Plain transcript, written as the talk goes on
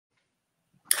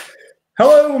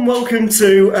Hello and welcome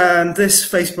to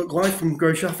this Facebook Live from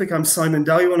GrowTraffic. I'm Simon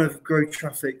Dalley, one of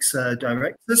GrowTraffic's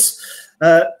directors.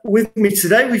 With me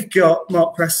today, we've got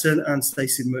Mark Preston and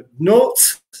Stacy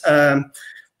McNaught,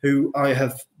 who I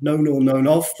have known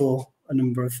of for a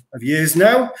number of years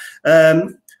now.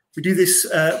 We do this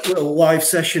little live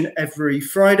session every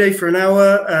Friday for an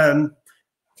hour.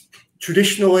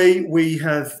 Traditionally, we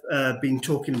have been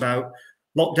talking about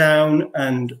lockdown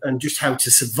and just how to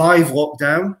survive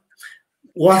lockdown.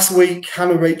 Last week,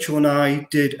 Hannah, Rachel and I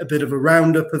did a bit of a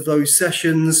roundup of those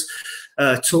sessions,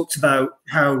 talked about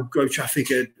how GrowTraffic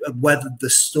had weathered the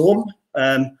storm.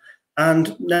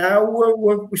 And now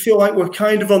we feel like we're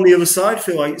kind of on the other side. I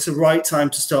feel like it's the right time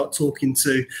to start talking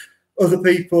to other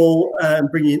people and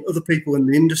bringing in other people in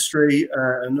the industry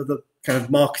and other kind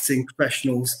of marketing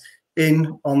professionals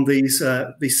in on these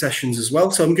sessions as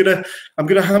well. So I'm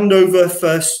gonna hand over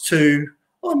first to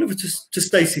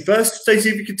Stacy first. Stacy,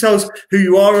 if you could tell us who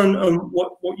you are and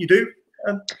what you do.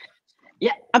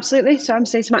 Yeah, absolutely. So I'm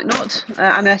Stacy McNaught.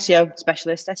 I'm an SEO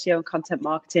specialist, SEO and content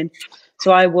marketing.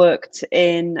 So I worked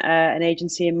in an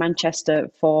agency in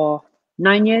Manchester for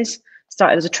 9 years.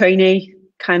 Started as a trainee,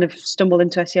 kind of stumbled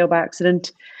into SEO by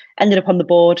accident, ended up on the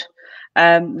board,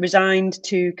 resigned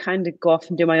to kind of go off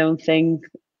and do my own thing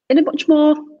in a much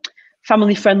more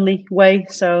family-friendly way.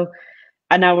 So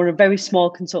I now run a very small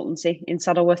consultancy in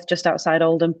Saddleworth, just outside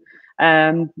Oldham.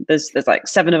 There's like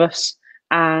 7 of us,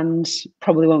 and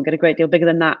probably won't get a great deal bigger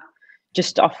than that.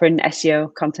 Just offering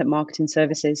SEO content marketing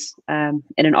services in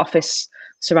an office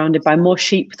surrounded by more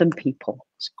sheep than people.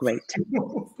 It's great.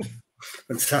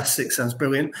 Fantastic, sounds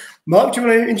brilliant. Mark, do you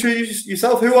want to introduce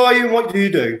yourself? Who are you and what do you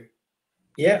do?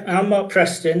 Yeah, I'm Mark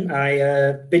Preston.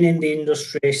 I've been in the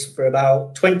industry for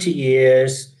about 20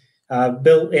 years. I've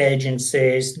built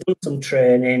agencies, done some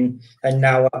training, and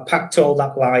now I've packed all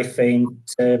that life in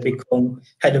to become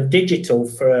head of digital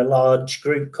for a large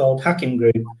group called Hacking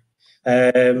Group.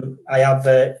 I have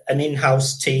an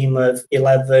in-house team of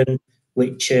 11,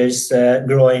 which is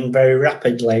growing very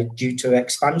rapidly due to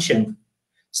expansion.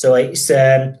 So it's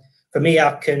for me,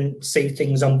 I can see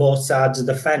things on both sides of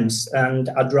the fence, and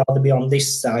I'd rather be on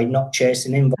this side, not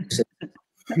chasing invoices.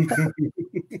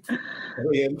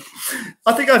 Brilliant.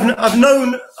 I think I've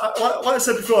known, like I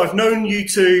said before, I've known you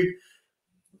two.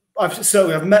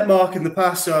 I've met Mark in the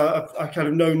past. I've kind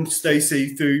of known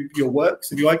Stacy through your work,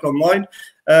 if you like, online.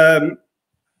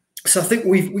 So I think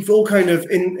we've all kind of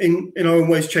in our own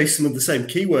ways chased some of the same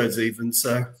keywords even.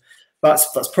 So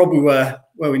that's probably where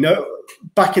we know.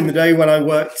 Back in the day when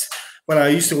I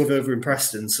used to live over in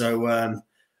Preston, so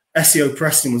SEO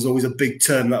Preston was always a big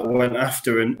term that I went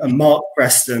after, and Mark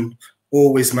Preston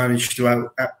always managed to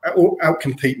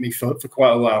outcompete me for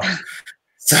quite a while.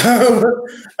 So,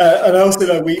 and I also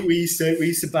know we used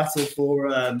to battle for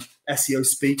SEO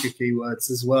speaker keywords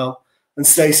as well. And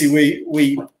Stacy,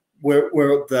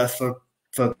 we're up there for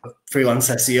freelance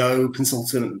SEO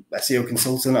consultant.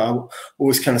 I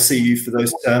always kind of see you for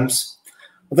those terms.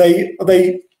 Are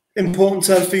they important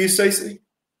terms for you, Stacy?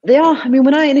 They are. I mean,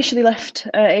 when I initially left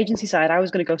agency side, I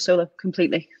was going to go solo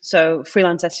completely. So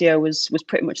freelance SEO was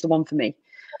pretty much the one for me.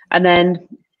 And then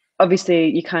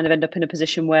obviously you kind of end up in a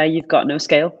position where you've got no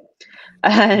scale.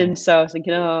 And so I was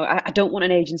thinking, I don't want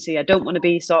an agency. I don't want to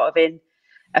be sort of in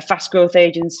a fast growth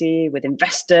agency with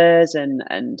investors. And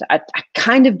I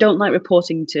kind of don't like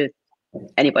reporting to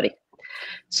anybody.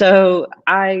 So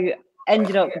I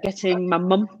ended up getting my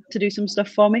mum to do some stuff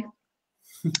for me.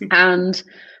 And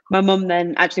my mum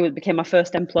then actually became my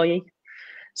first employee.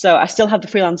 So I still have the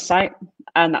freelance site,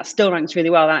 and that still ranks really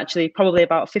well. Actually, probably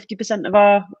about 50% of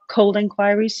our cold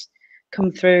enquiries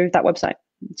come through that website.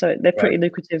 So they're pretty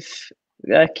lucrative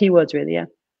keywords, really. Yeah.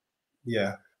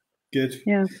 Yeah. Good.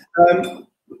 Yeah.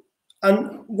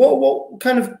 And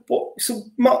so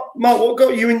Mark, what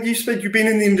got you in? You said you've been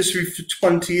in the industry for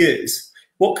 20 years.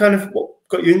 What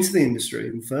got you into the industry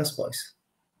in the first place?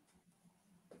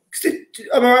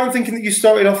 Am I right in thinking that you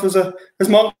started off as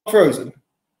Mark Frozen?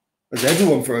 As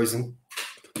everyone frozen?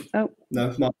 Oh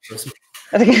no, Mark Frozen.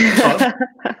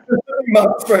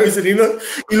 Mark Frozen. He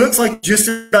looks like just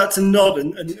about to nod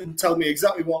and tell me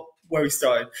exactly where he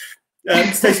started.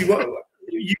 Stacy, you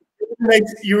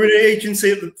were in an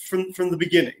agency from the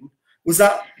beginning. Was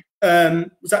that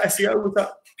SEO? Was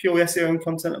that purely SEO and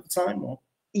content at the time, or?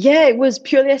 Yeah, it was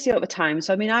purely SEO at the time.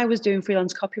 So, I mean, I was doing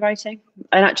freelance copywriting,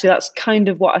 and actually that's kind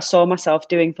of what I saw myself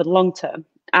doing for the long term.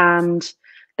 And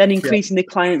then increasingly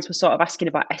clients were sort of asking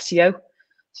about SEO.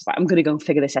 So like, I'm going to go and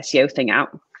figure this SEO thing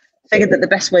out. Figured that the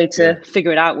best way to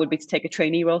figure it out would be to take a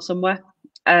trainee role somewhere,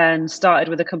 and started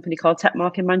with a company called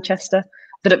Techmark in Manchester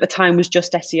that at the time was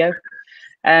just SEO.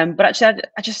 But actually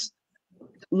I just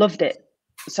loved it.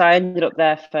 So I ended up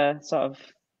there for sort of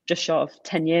just short of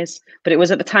 10 years. But it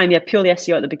was at the time, yeah, purely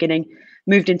SEO at the beginning.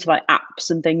 Moved into like apps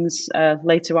and things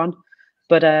later on.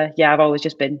 But yeah, I've always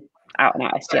just been out and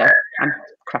out SEO. I'm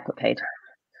crap at paid.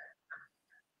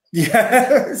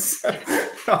 Yes.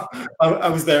 I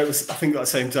was there. It was, I think, at the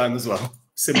same time as well.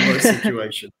 Similar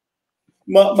situation.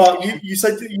 Mark, you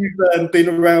said that you've been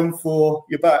around for,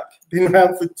 you're back, been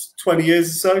around for 20 years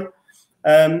or so.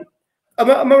 Am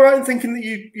I right in thinking that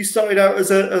you started out as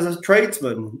a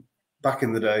tradesman back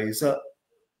in the day? Is that?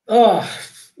 Oh,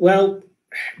 well,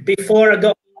 before I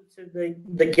got into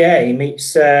the game,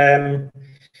 it's I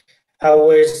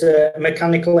was a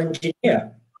mechanical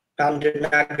engineer and an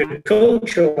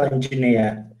agricultural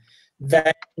engineer.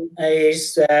 Then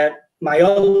is my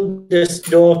oldest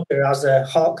daughter has a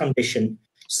heart condition.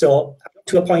 So I got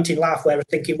to a point in life where I was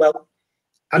thinking, well,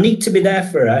 I need to be there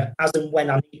for her as and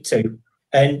when I need to.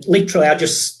 And literally, I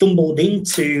just stumbled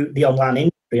into the online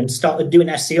industry and started doing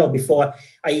SEO before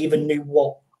I even knew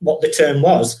what the term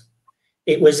was.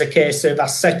 It was a case of I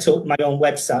set up my own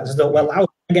websites. I thought, well, how can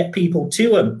I get people to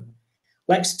them?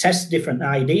 Let's test different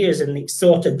ideas. And it's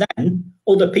sort of then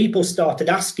other people started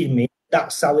asking me.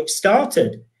 That's how it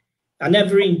started. I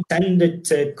never intended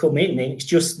to come in. It's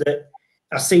just that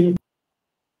I seem.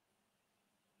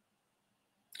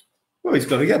 Well, he's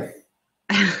gone again.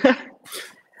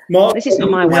 Mark, this is not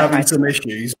my we're Wi-Fi. having some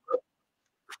issues.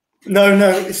 No,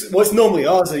 it's normally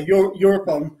ours. You're up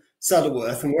on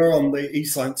Saddleworth and we're on the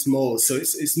East Lancs Moors, so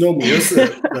it's normally us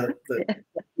that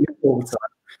all the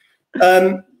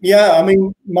time. Yeah, I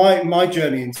mean, my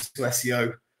journey into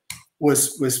SEO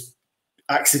was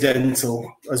accidental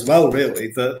as well,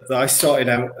 really. That I started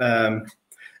out.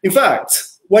 In fact,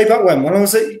 way back when I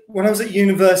was at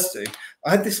university, I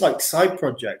had this like side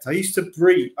project. I used to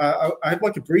breed. I had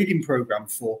like a breeding program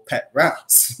for pet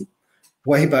rats,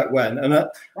 way back when, and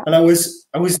I was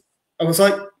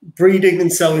like breeding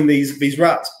and selling these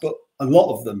rats, but a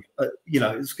lot of them,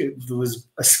 there was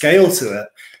a scale to it,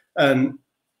 and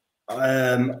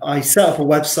I set up a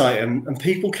website, and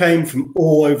people came from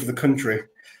all over the country.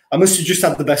 I must have just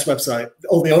had the best website,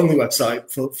 or the only website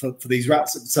for these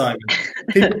rats at the time.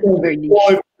 People came from all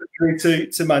over the country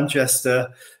to Manchester,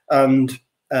 and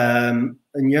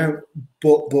yeah,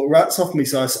 but rats off me.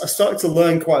 So I started to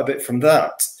learn quite a bit from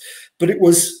that.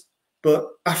 But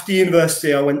after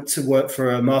university, I went to work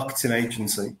for a marketing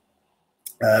agency,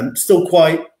 still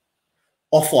quite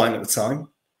offline at the time,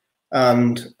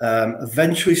 and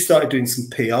eventually started doing some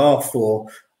PR for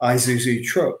Isuzu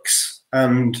trucks,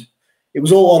 and it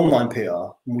was all online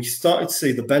PR. And we started to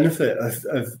see the benefit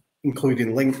of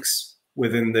including links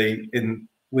within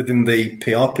the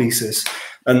PR pieces.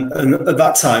 And at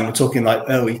that time, we're talking like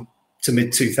early to mid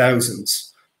 2000s.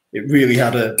 It really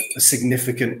had a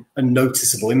significant and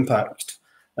noticeable impact.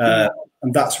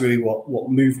 And that's really what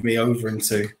moved me over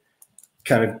into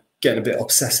kind of getting a bit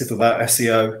obsessive about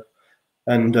SEO.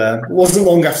 And it wasn't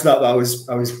long after that I was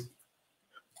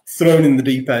thrown in the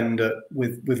deep end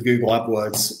with Google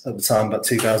AdWords at the time, about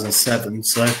 2007.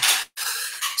 So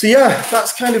yeah,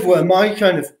 that's kind of where my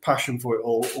kind of passion for it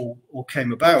all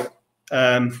came about.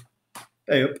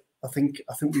 Hey, I think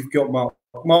we've got Mark.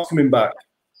 Mark's coming back.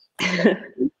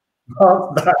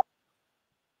 Mark's back.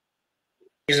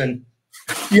 Isn't.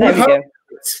 There we go.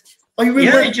 Are you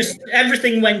really? Yeah, just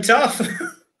everything went off.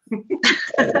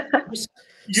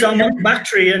 So I'm on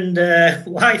battery and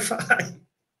Wi-Fi.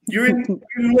 You're in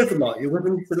Lytham, are you? You're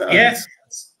living in St. Yeah.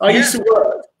 I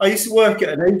used to work at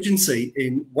an agency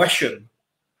in Wesham,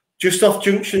 just off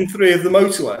Junction 3 of the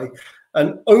motorway,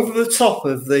 and over the top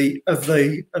of the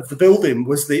building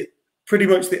was pretty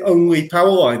much the only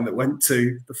power line that went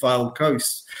to the Fylde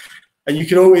coast. And you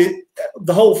can always,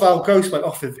 the whole Fylde coast went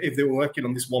off if they were working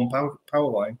on this one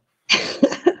power line.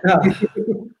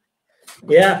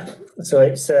 Yeah. So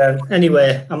it's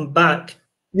anyway. I'm back.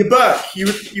 You're back. You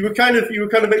were kind of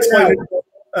explaining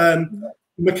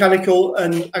mechanical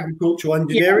and agricultural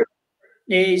engineering.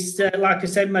 Yeah. It's like I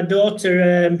said, my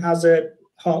daughter has a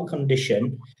heart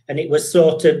condition, and it was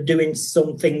sort of doing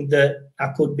something that I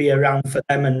could be around for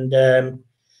them. And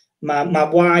my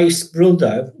wife's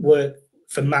brother worked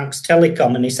for Manx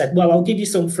Telecom, and he said, "Well, I'll give you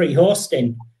some free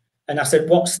hosting." And I said,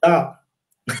 "What's that?"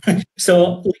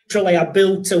 So literally, I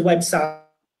built a website.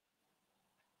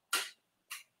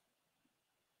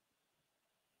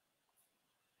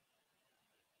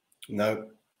 No,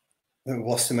 we've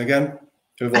lost him again.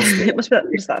 We've lost him. It was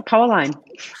that power line.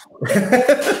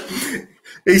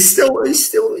 He's still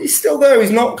there.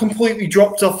 He's not completely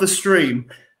dropped off the stream.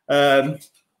 There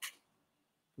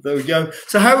we go.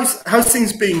 So how's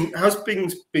things been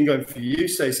going for you,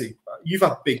 Stacey? You've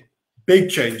had big big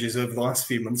changes over the last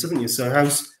few months, haven't you? So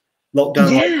how's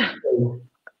lockdown? Yeah.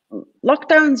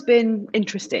 Lockdown's been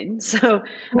interesting. So,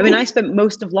 I mean, I spent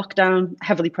most of lockdown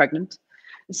heavily pregnant.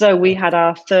 So we had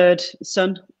our third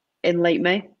son in late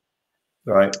May.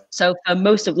 Right. So for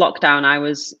most of lockdown, I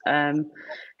was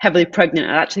heavily pregnant.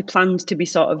 I actually planned to be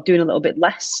sort of doing a little bit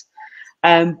less.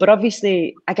 But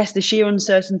obviously, I guess the sheer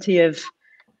uncertainty of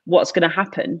what's going to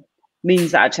happen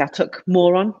means that actually I took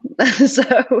more on. So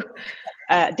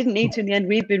didn't need to in the end.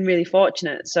 We've been really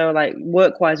fortunate. So like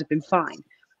work-wise, we've been fine.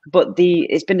 But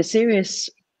it's been a serious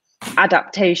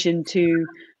adaptation to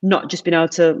not just being able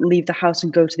to leave the house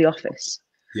and go to the office.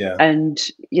 Yeah. And,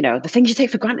 you know, the things you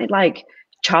take for granted, like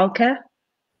childcare.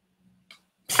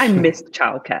 I missed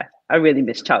childcare. I really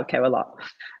miss childcare a lot.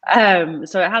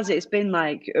 So it's been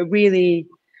like a really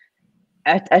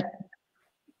a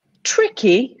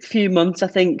tricky few months, I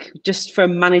think, just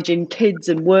from managing kids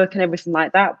and work and everything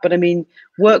like that. But I mean,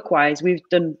 work-wise, we've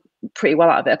done pretty well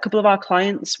out of it. A couple of our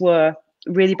clients were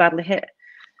really badly hit.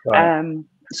 Right.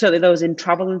 Certainly those in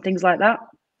travel and things like that.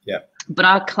 Yeah. But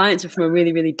our clients are from a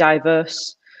really, really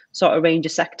diverse sort of range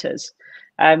of sectors,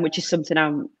 which is something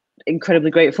I'm incredibly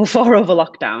grateful for over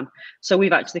lockdown. So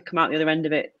we've actually come out the other end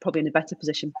of it probably in a better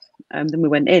position than we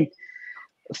went in,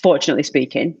 fortunately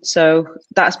speaking. So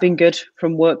that's been good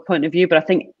from work point of view. But I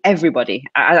think everybody,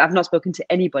 I've not spoken to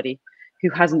anybody who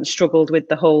hasn't struggled with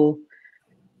the whole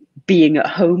being at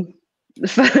home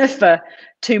for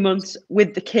 2 months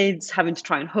with the kids, having to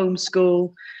try and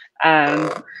homeschool.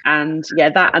 And yeah,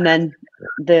 that, and then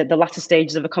the latter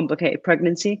stages of a complicated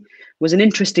pregnancy was an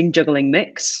interesting juggling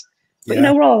mix. But you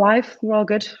know, we're all alive, we're all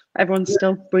good, everyone's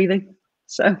still breathing.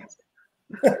 So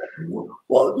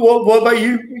what about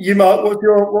you, Mark?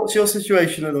 What's your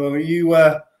situation at the moment?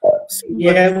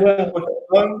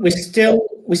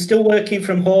 We're still working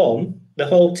from home. The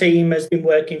whole team has been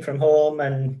working from home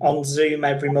and on Zoom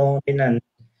every morning.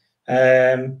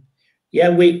 And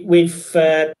we've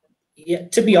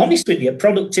to be honest with you,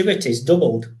 productivity's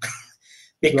doubled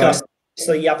because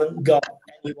so you haven't got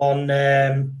anyone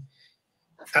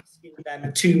asking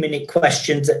them 2-minute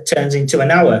questions that turns into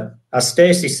an hour, as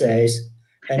Stacy says.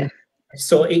 And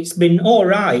so it's been all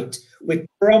right. We're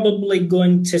probably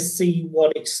going to see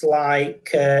what it's like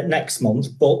next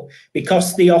month, but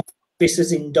because the office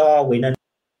is in Darwin and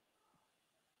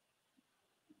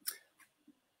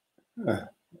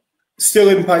still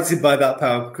impacted by that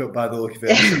power cut by the look of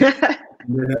it.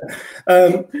 We've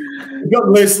got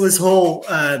Liz Hall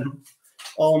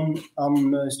on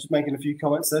just making a few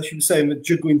comments there. She was saying that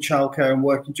juggling childcare and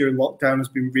working during lockdown has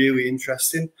been really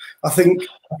interesting. I think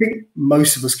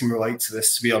most of us can relate to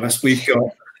this, to be honest. We've got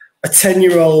a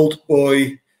 10-year-old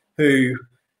boy who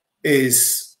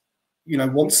is,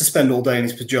 wants to spend all day in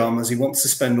his pajamas. He wants to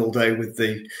spend all day with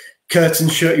the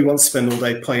curtains shut. He wants to spend all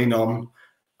day playing on,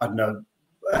 I don't know,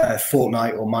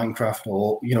 Fortnite or Minecraft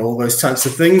or, all those types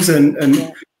of things.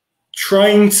 And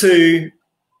trying to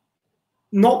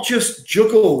not just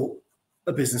juggle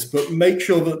a business, but make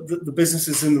sure that the business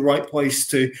is in the right place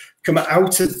to come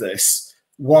out of this,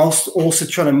 whilst also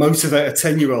trying to motivate a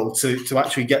 10-year-old to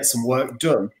actually get some work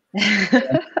done.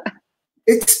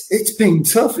 It's been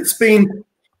tough. It's been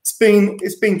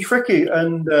tricky,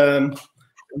 and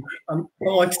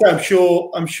like I said,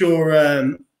 I'm sure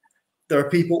there are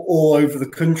people all over the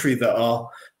country that are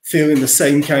feeling the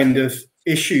same kind of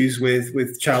issues with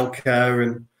childcare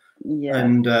and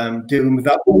dealing with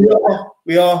that.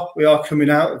 We are coming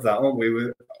out of that, aren't we?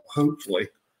 We're hopefully.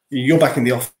 You're back in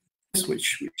the office,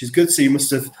 which is good. So you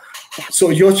must have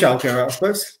sorted your childcare out, I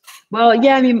suppose. Well,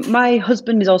 yeah. I mean, my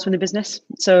husband is also in the business,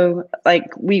 so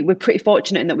like we're pretty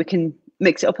fortunate in that we can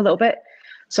mix it up a little bit.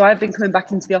 So I've been coming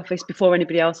back into the office before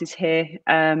anybody else is here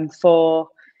for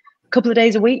a couple of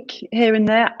days a week here and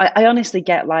there. I honestly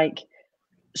get like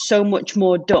so much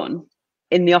more done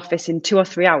in the office in 2 or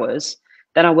 3 hours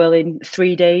than I will in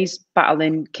 3 days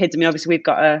battling kids. I mean, obviously we've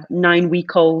got a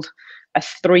 9-week-old, a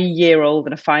 3-year-old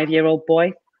and a 5-year-old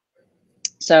boy.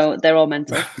 So they're all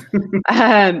mental.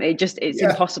 It's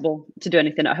impossible to do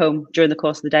anything at home during the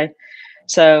course of the day.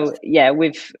 So yeah,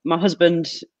 with my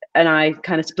husband and I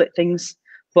kind of split things,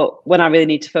 but when I really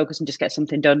need to focus and just get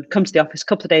something done, come to the office a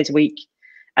couple of days a week.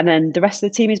 And then the rest of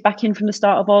the team is back in from the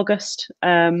start of August.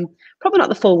 Probably not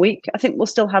the full week. I think we'll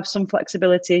still have some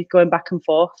flexibility going back and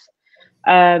forth.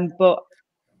 But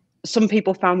some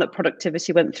people found that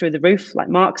productivity went through the roof, like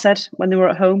Mark said, when they were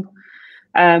at home.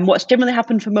 What's generally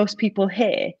happened for most people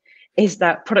here is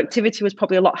that productivity was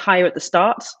probably a lot higher at the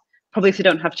start, probably if they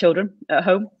don't have children at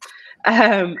home.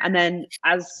 And then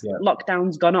as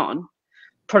lockdown's gone on,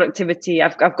 productivity,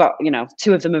 I've got,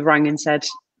 2 of them have rang and said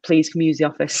please come use the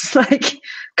office. Like,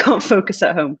 can't focus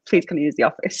at home, please come use the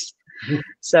office.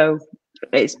 So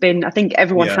it's been, I think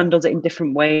everyone handles it in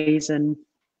different ways and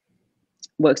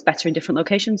works better in different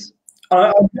locations.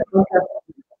 I'm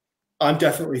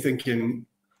definitely thinking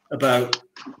about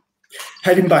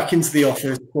heading back into the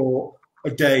office for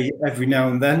a day every now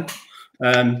and then.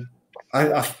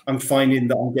 I'm finding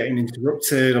that I'm getting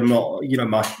interrupted. I'm not, you know,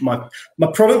 my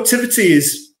productivity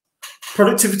is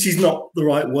not the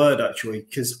right word, actually,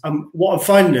 because what I'm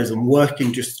finding is I'm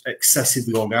working just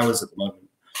excessively long hours at the moment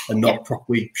and not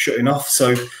properly shutting off.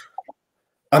 So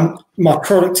my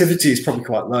productivity is probably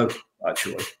quite low,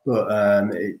 actually, but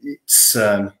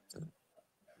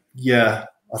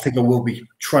I think I will be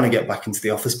trying to get back into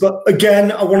the office. But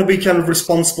again, I want to be kind of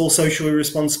responsible, socially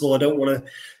responsible. I don't want to,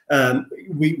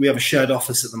 we have a shared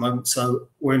office at the moment. So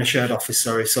we're in a shared office,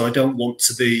 sorry. So I don't want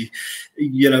to be,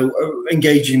 you know,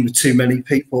 engaging with too many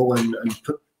people and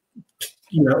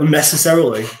you know,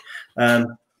 unnecessarily,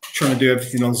 trying to do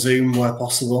everything on Zoom where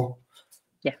possible.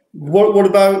 Yeah. What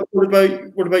about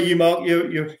you, Mark?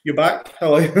 You're back.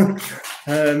 How are you?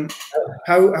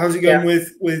 How's it going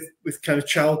with kind of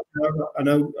childcare? I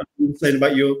know you were saying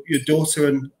about your daughter,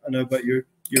 and I know about your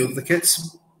other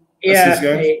kids. Yeah,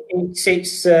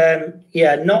 it's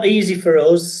not easy for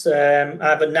us. I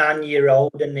have a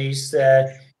 9-year-old, and he's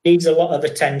needs a lot of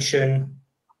attention,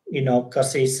 you know,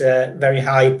 because he's very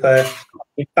hyper.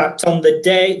 In fact, on the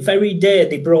very day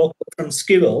they broke up from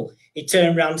school, he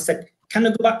turned around and said, "Can I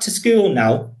go back to school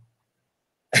now?"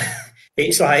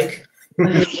 It's like,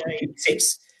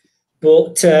 it's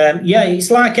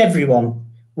like everyone.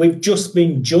 We've just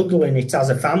been juggling it as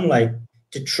a family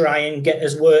to try and get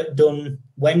his work done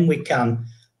when we can,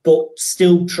 but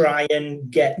still try and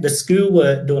get the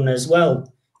schoolwork done as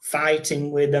well.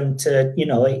 Fighting with them to, you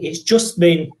know, it's just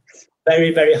been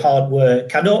very, very hard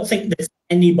work. I don't think there's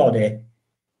anybody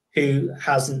who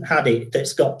hasn't had it,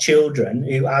 that's got children,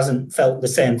 who hasn't felt the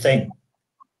same thing.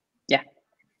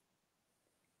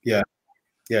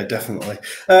 Yeah, definitely.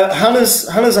 Hannah's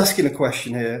asking a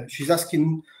question here. She's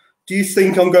asking, do you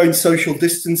think ongoing social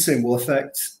distancing will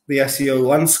affect the SEO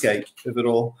landscape, if at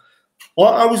all?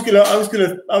 Well, I was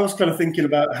kind of thinking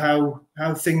about how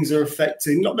things are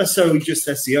affecting not necessarily just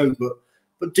SEO,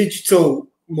 but digital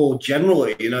more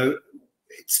generally. You know,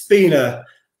 it's been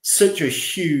such a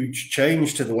huge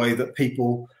change to the way that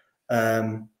people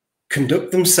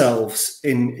conduct themselves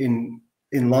in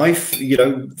life. You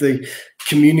know, the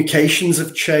communications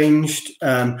have changed.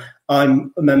 I'm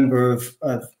a member of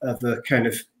a kind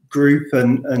of group,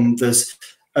 and there's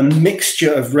a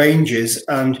mixture of ranges,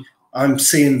 and I'm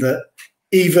seeing that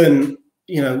even,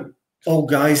 you know, old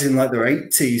guys in like their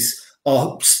 80s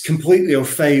are completely au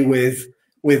fait with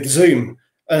Zoom,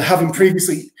 and having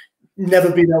previously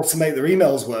never been able to make their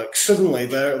emails work. Suddenly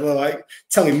they're like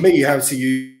telling me how to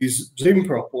use Zoom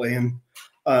properly, and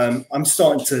I'm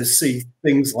starting to see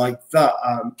things like that.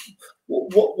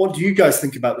 What do you guys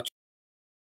think about the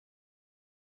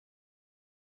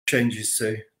changes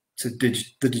to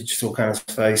the digital kind of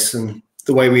space and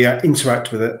the way we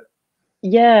interact with it?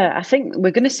 Yeah, I think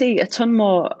we're going to see a ton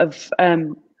more of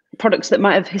products that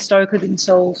might have historically been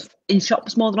sold in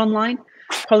shops more than online,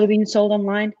 probably being sold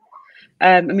online.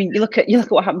 I mean, you look at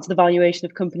what happened to the valuation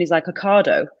of companies like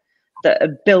Ocado that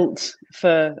are built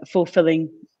for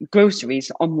fulfilling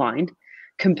groceries online,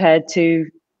 compared to,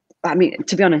 I mean,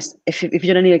 to be honest, if you've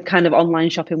done any kind of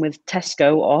online shopping with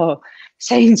Tesco or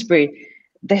Sainsbury,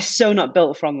 they're so not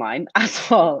built for online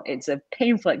at all. It's a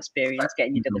painful experience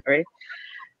getting your delivery.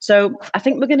 So I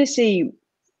think we're going to see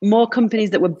more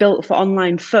companies that were built for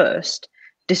online first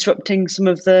disrupting some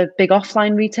of the big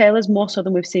offline retailers more so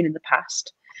than we've seen in the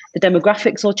past. The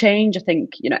demographics will change. I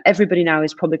think, you know, everybody now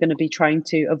is probably going to be trying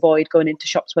to avoid going into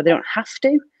shops where they don't have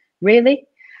to, really,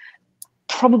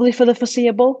 probably for the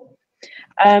foreseeable.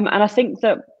 And I think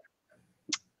that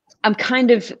I'm kind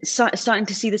of starting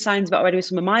to see the signs of it already with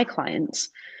some of my clients,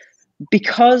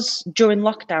 because during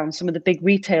lockdown, some of the big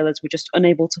retailers were just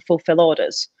unable to fulfill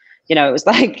orders. You know, it was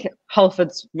like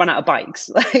Halfords ran out of bikes.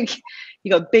 Like,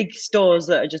 you got big stores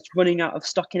that are just running out of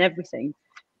stock in everything.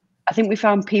 I think we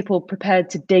found people prepared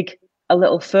to dig a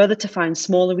little further to find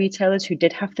smaller retailers who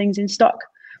did have things in stock.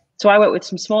 So I work with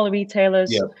some smaller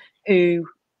retailers who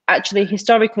actually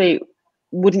historically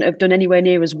wouldn't have done anywhere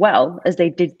near as well as they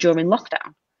did during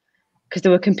lockdown, because they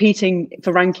were competing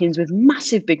for rankings with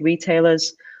massive big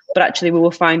retailers. But actually we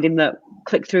were finding that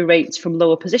click-through rates from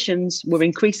lower positions were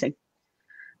increasing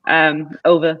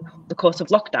over the course of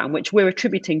lockdown, which we're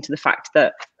attributing to the fact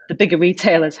that the bigger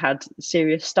retailers had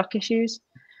serious stock issues.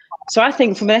 So I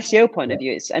think from an SEO point of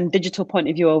view and digital point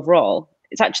of view overall,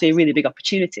 it's actually a really big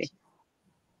opportunity.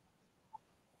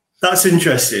 That's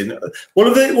interesting. One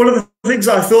of the things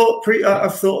I've thought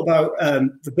about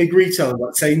the big retailer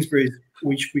like Sainsbury's.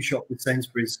 We shop with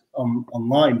Sainsbury's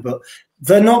online, but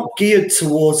they're not geared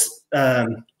towards.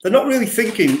 They're not really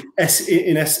thinking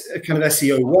in a kind of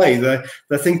SEO way. They're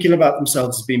thinking about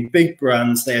themselves as being big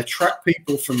brands. They attract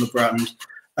people from the brand,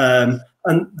 and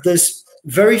there's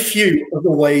very few other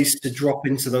ways to drop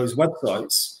into those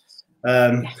websites.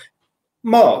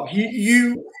 Mark,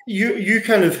 you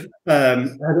kind of head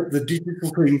up the digital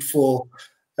team for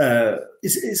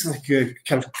it's like a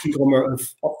kind of conglomerate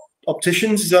of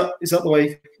opticians. Is that the way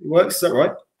it works? Is that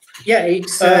right? Yeah,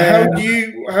 it's how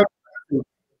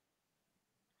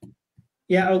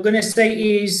yeah, I'm going to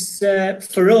say is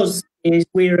for us is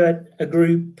we're a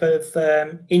group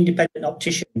of independent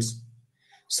opticians,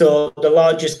 so the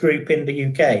largest group in the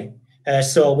UK.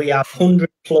 So we have 100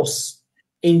 plus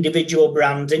individual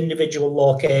brands, individual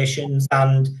locations,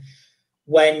 and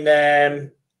when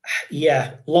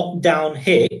lockdown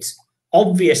hit,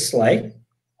 obviously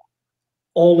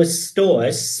all the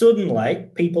stores, suddenly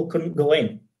people couldn't go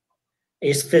in.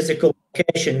 It's physical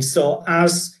locations. So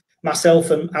as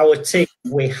myself and our team,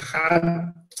 we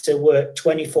had to work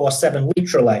 24/7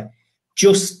 literally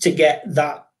just to get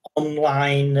that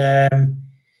online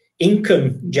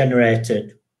income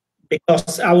generated.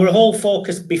 Because our whole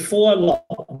focus before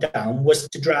lockdown was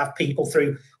to drive people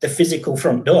through the physical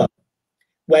front door.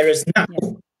 Whereas now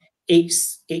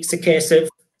it's a case of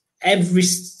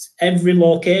every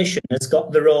location has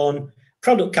got their own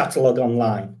product catalogue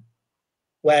online.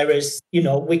 Whereas,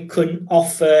 we couldn't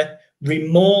offer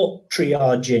remote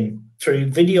triaging through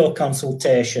video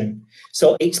consultation.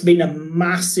 So it's been a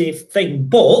massive thing,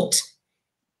 but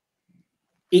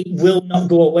it will not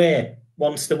go away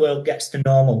once the world gets to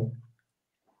normal.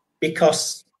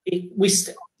 Because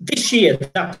this year,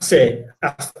 that's it.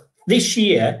 This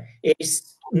year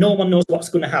is no one knows what's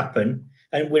going to happen,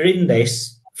 and we're in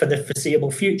this for the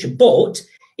foreseeable future. But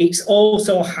it's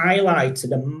also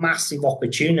highlighted a massive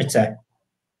opportunity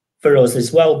for us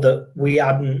as well that we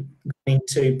hadn't gone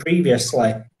into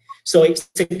previously. So it's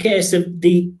a case of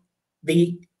the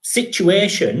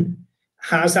situation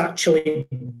has actually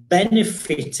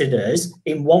benefited us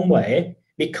in one way,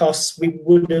 because we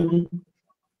wouldn't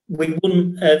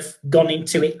have gone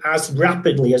into it as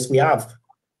rapidly as we have.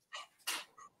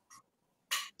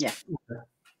 Yeah.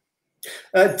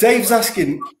 Dave's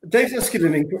asking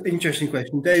an interesting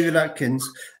question. David Atkins,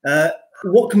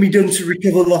 what can be done to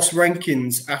recover lost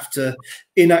rankings after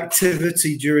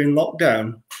inactivity during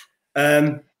lockdown?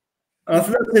 And I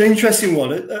think that's an interesting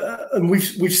one. And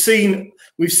we've seen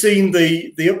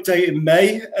the update in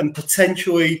May and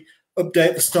potentially update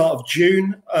at the start of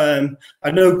June.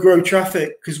 I know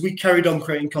GrowTraffic, because we carried on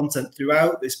creating content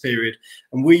throughout this period,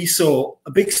 and we saw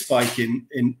a big spike in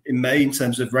May in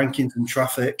terms of rankings and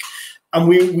traffic, and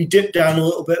we dipped down a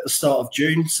little bit at the start of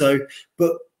June. So,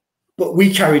 but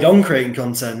we carried on creating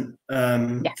content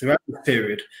throughout the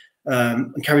period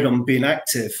and carried on being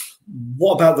active.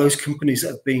 What about those companies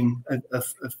that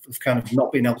have kind of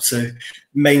not been able to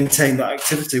maintain that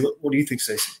activity? What do you think,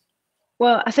 Stacey?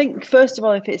 Well, I think, first of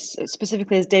all, if it's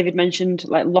specifically, as David mentioned,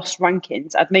 like lost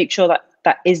rankings, I'd make sure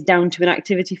that is down to an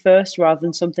activity first rather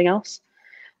than something else.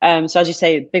 So as you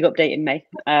say, big update in May.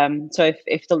 So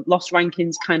if the lost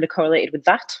rankings kind of correlated with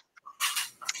that,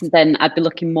 then I'd be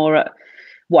looking more at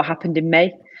what happened in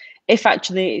May. If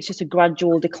actually it's just a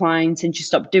gradual decline since you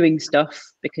stopped doing stuff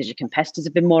because your competitors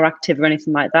have been more active or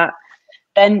anything like that,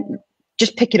 then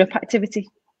just picking up activity.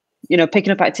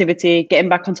 Picking up activity, getting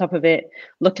back on top of it,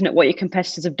 looking at what your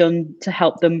competitors have done to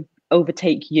help them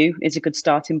overtake you is a good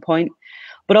starting point.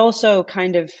 But also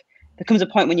there comes a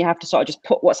point when you have to sort of just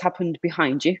put what's happened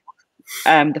behind you,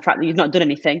 the fact that you've not done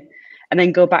anything, and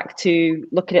then go back to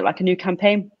look at it like a new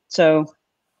campaign. So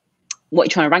what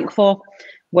you're trying to rank for,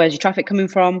 where's your traffic coming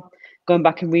from, going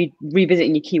back and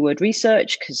revisiting your keyword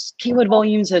research, because keyword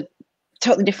volumes are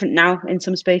totally different now in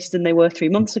some spaces than they were 3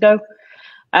 months ago.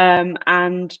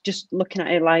 And just looking at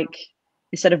it like,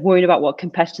 instead of worrying about what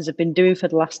competitors have been doing for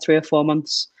the last 3 or 4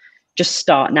 months, just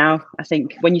start now. I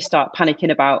think when you start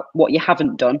panicking about what you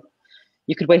haven't done,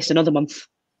 you could waste another month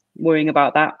worrying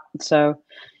about that. So,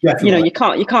 Definitely.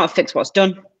 you can't fix what's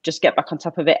done. Just get back on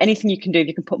top of it. Anything you can do, if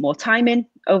you can put more time in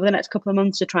over the next couple of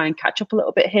months to try and catch up a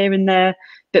little bit here and there, a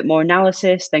bit more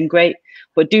analysis, then great.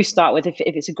 But do start with, if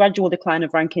it's a gradual decline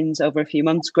of rankings over a few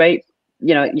months, great.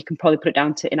 You can probably put it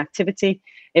down to inactivity.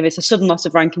 If it's a sudden loss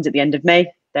of rankings at the end of May,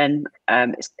 then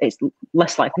it's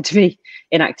less likely to be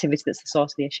inactivity that's the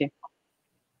source of the issue.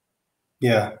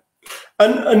 Yeah,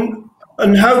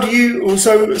 and how do you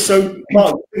also? So,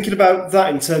 Mark, thinking about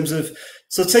that in terms of,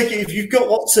 so take it, if you've got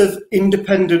lots of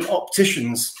independent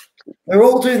opticians They're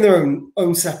all doing their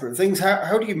own separate things.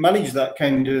 How do you manage that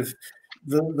kind of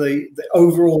the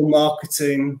overall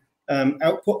marketing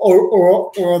output,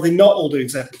 or are they not all doing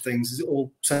separate things? Is it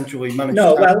all centrally managed?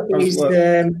 No, well,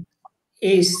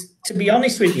 is to be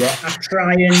honest with you, I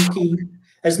try and keep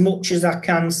as much as I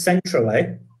can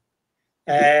centrally.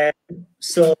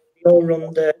 So they all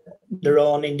run their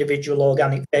own individual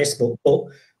organic Facebook, but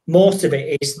most of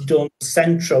it is done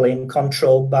centrally and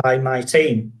controlled by my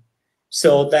team.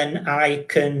 So then I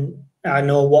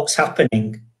know what's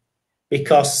happening,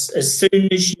 because as soon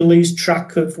as you lose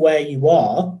track of where you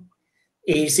are,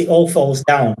 it all falls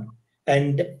down.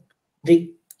 And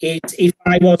if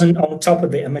I wasn't on top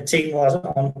of it and my team wasn't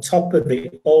on top of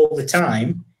it all the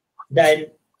time, then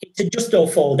it would just all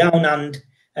fall down.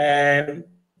 And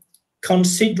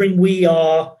considering we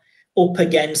are up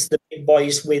against the big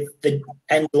boys with the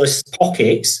endless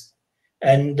pockets,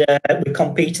 and we're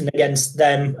competing against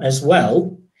them as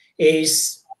well,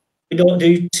 is we don't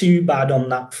do too bad on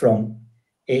that front.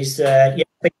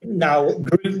 Now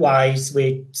group-wise,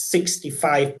 we're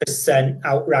 65%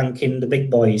 outranking the big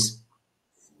boys.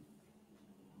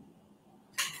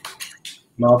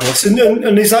 Marvelous.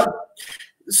 And is that,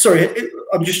 sorry,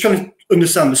 I'm just trying to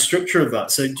understand the structure of that.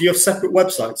 So do you have separate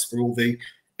websites for all the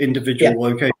individual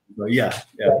locations? Yeah.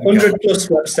 100 plus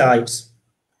websites.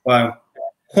 Wow.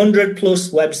 100 plus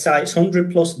websites,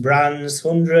 100 plus brands,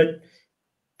 100,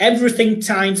 everything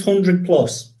times 100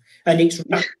 plus. And it's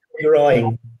rapidly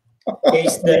growing.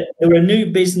 It's that there were a new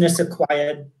business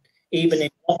acquired even in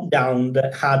lockdown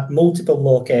that had multiple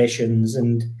locations,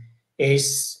 and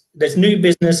there's new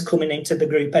business coming into the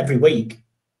group every week.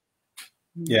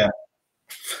 Yeah.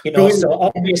 You know, so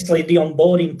obviously the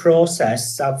onboarding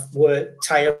process, I've worked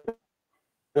tirelessly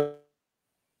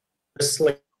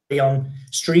on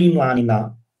streamlining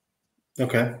that.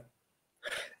 Okay.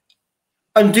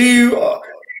 And do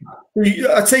you,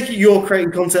 I take it you're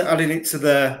creating content, adding it to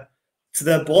their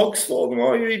blogs for them,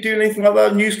 or are you doing anything like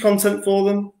that, news content for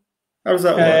them? How does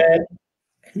that work?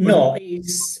 No,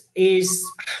 it's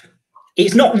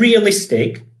not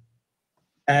realistic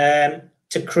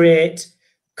to create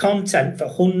content for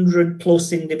 100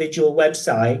 plus individual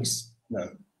websites. No.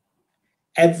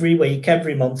 Every week,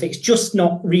 every month. It's just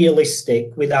not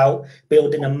realistic without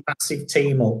building a massive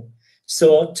team up.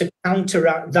 So to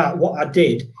counteract that, what I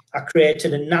did, I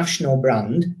created a national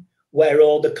brand where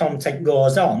all the content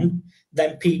goes on.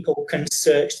 Then people can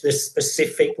search the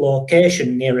specific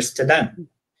location nearest to them.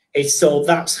 So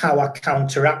that's how I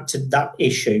counteracted that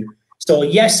issue. So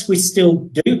yes, we still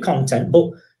do content,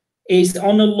 but it's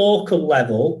on a local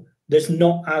level. There's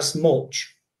not as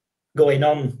much going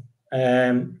on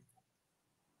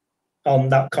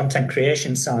that content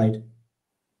creation side.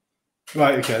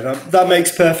 Right. Okay. That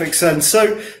makes perfect sense.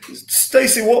 So,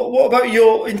 Stacy, what about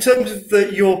in terms of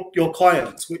your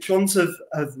clients? Which ones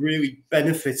have really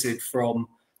benefited from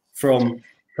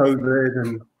COVID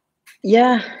and?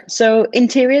 Yeah. So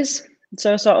interiors,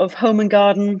 so sort of home and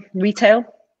garden retail,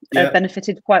 have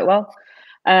benefited quite well,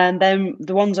 and then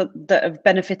the ones that have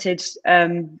benefited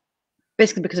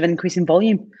basically because of an increase in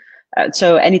volume.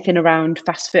 So anything around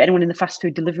fast food, anyone in the fast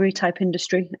food delivery type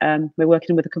industry. We're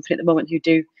working with a company at the moment who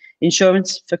do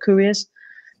insurance for couriers.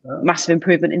 Massive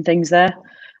improvement in things there.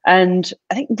 And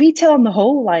I think retail on the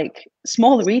whole, like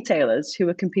smaller retailers who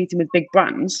are competing with big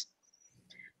brands,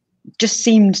 just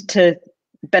seemed to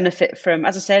benefit from,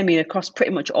 as I say, I mean, across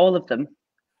pretty much all of them.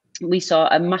 We saw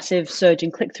a massive surge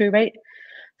in click-through rate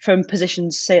from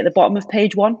positions, say, at the bottom of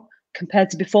page one compared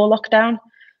to before lockdown,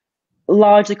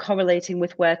 largely correlating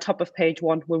with where top of page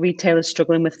one were retailers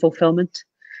struggling with fulfillment.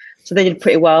 So they did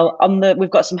pretty well.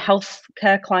 We've got some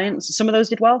healthcare clients. Some of those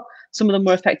did well. Some of them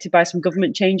were affected by some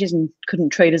government changes and couldn't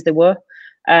trade as they were.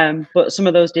 But some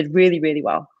of those did really, really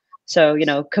well. So, you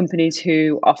know, companies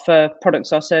who offer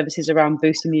products or services around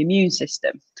boosting the immune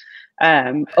system,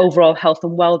 overall health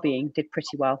and well-being did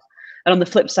pretty well. And on the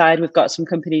flip side, we've got some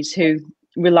companies who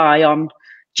rely on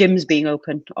gyms being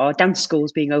open or dance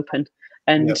schools being open.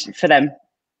 And for them,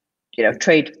 you know,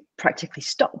 trade practically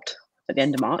stopped at the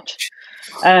end of March.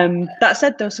 That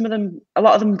said, though, a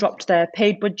lot of them dropped their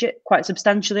paid budget quite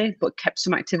substantially, but kept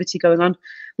some activity going on.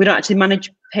 We don't actually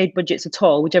manage paid budgets at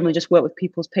all. We generally just work with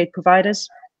people's paid providers.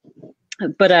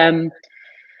 But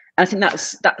I think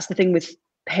that's the thing with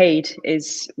paid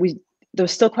is there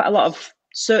was still quite a lot of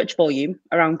search volume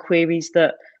around queries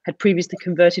that had previously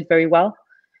converted very well,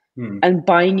 and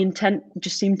buying intent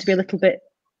just seemed to be a little bit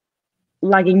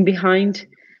lagging behind.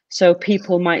 So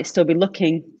people might still be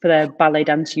looking for their ballet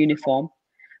dance uniform,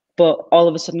 but all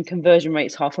of a sudden conversion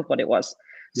rate's half of what it was.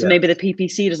 So maybe the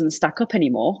PPC doesn't stack up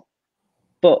anymore,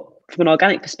 but from an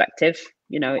organic perspective,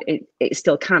 you know, it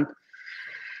still can.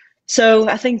 So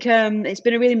I think it's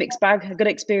been a really mixed bag, a good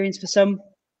experience for some,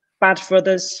 bad for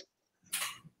others.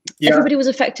 Yeah. Everybody was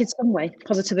affected some way,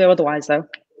 positively or otherwise, though.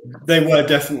 They were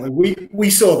definitely. We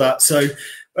saw that. So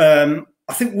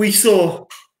I think we saw,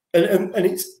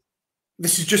 and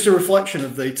this is just a reflection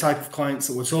of the type of clients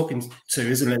that we're talking to,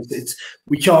 isn't it?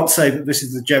 We can't say that this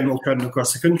is the general trend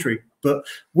across the country, but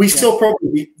we saw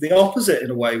probably the opposite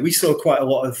in a way. We saw quite a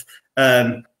lot of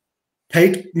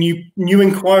paid new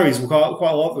inquiries.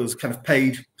 Quite a lot of those kind of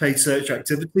paid search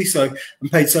activity,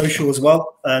 and paid social as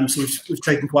well. So we've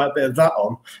taken quite a bit of that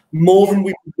on, more than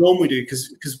we normally do,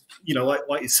 because you know,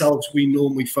 like yourselves, we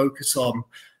normally focus on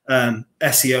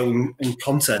SEO and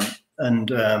content and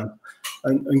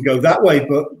go that way.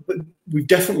 But we've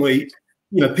definitely,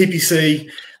 you know,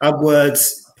 PPC,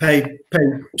 AdWords, paid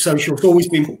social. It's always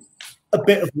been a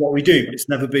bit of what we do, but it's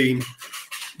never been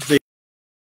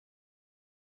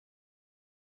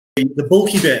the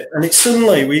bulky bit. And it's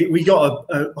suddenly we got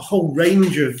a whole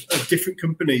range of different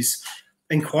companies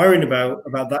inquiring about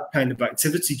that kind of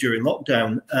activity during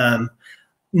lockdown.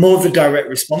 More of the direct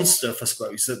response stuff, I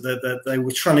suppose, that they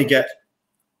were trying to get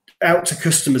out to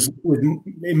customers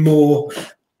in more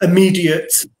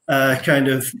immediate kind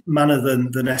of manner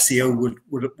than SEO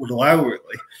would allow,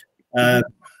 really.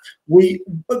 We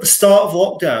at the start of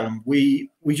lockdown, we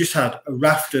just had a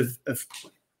raft of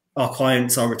our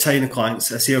clients, our retainer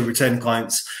clients, SEO retainer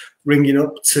clients, ringing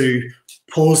up to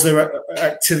pause their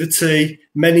activity.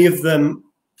 Many of them,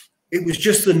 it was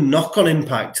just the knock-on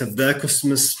impact of their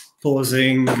customers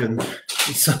pausing, and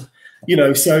so, you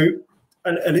know,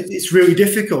 and it's really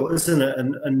difficult, isn't it?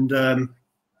 And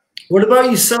what about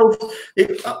yourself?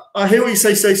 I hear what you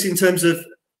say, Stacey, in terms of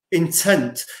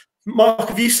intent. Mark,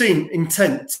 have you seen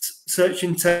search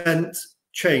intent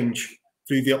change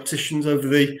through the opticians over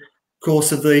the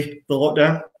course of the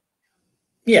lockdown?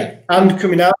 Yeah. And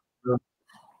coming out?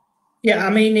 Yeah,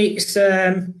 I mean, it's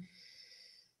the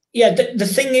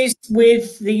thing is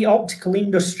with the optical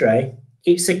industry,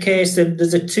 it's a case of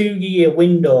there's a 2-year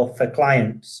window for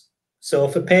clients, so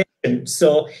for patients.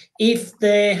 So if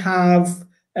they have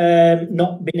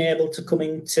not been able to come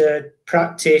into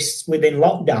practice within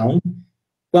lockdown,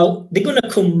 well, they're going to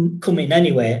come in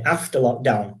anyway after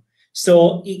lockdown.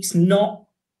 So it's not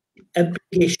a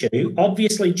big issue.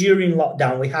 Obviously, during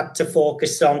lockdown, we had to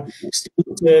focus on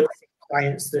still servicing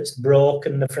clients that's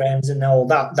broken the frames and all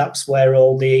that. That's where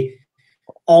all the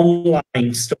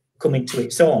online stuff come into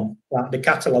its own, like the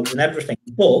catalogues and everything.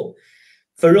 But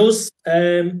for us,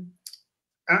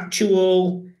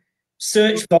 actual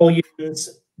search volumes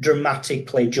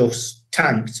dramatically just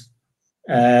tanked,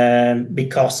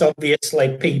 because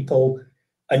obviously people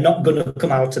are not going to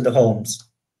come out of the homes,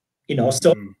 you know.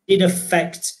 So it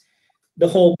affect the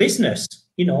whole business.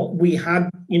 You know, we had,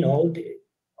 you know,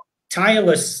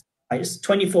 tireless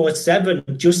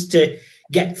 24/7 just to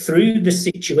get through the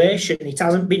situation. It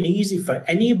hasn't been easy for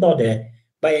anybody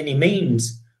by any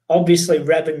means. Obviously,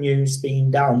 revenue's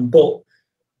been down, but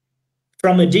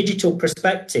from a digital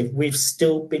perspective, we've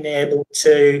still been able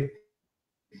to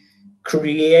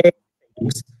create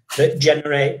things that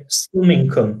generate some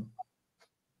income.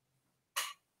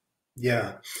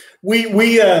 Yeah, we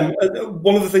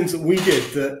one of the things that we did,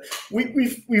 that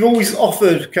we've always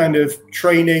offered kind of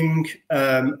training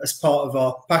as part of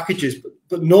our packages,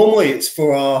 but normally it's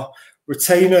for our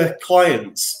retainer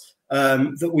clients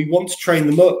that we want to train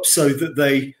them up so that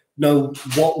they know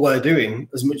what we're doing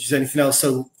as much as anything else.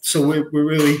 So we're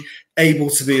really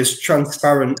able to be as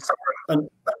transparent and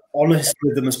honest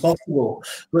with them as possible.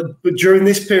 But during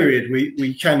this period,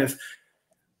 we kind of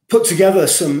put together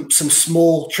some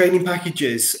small training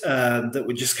packages that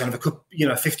were just kind of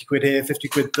 50 quid here, 50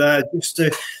 quid there,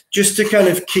 just to kind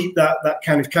of keep that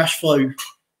kind of cash flow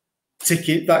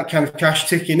ticket, that kind of cash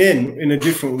ticking in a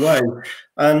different way.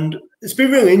 And it's been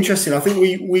really interesting. I think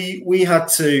we had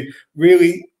to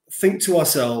really think to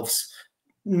ourselves,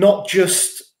 not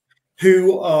just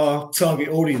who our target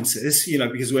audience is, you know,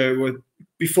 because we're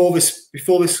before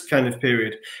this kind of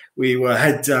period, we were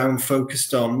head down,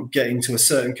 focused on getting to a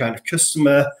certain kind of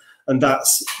customer, and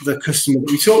that's the customer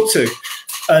that we talk to.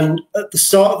 And at the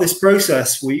start of this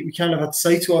process, we kind of had to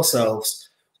say to ourselves,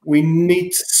 we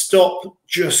need to stop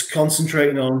just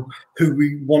concentrating on who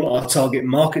we want our target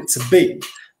market to be,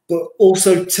 but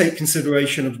also take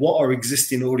consideration of what our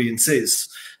existing audience is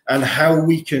and how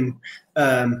we can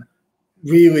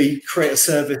really create a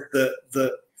service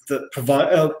that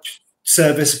provide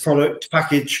service, product,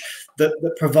 package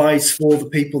that provides for the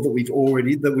people that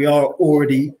we are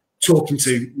already talking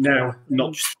to now,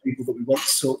 not just the people that we want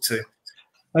to talk to.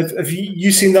 Have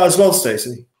you seen that as well,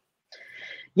 Stacey?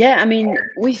 Yeah, I mean,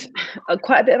 we've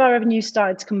quite a bit of our revenue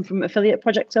started to come from affiliate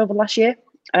projects over the last year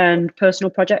and personal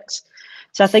projects.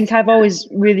 So I think I've always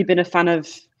really been a fan of.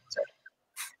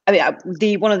 I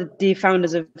mean, one of the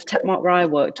founders of TechMart where I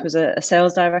worked was a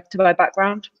sales director by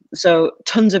background. So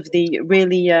tons of the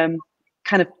really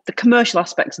kind of the commercial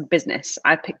aspects of business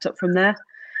I picked up from there.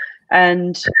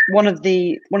 And one of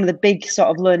the big sort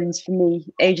of learnings for me,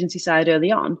 agency side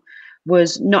early on,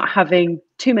 was not having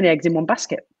too many eggs in one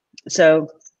basket. So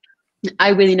I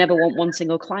really never want one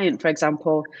single client, for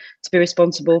example, to be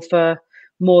responsible for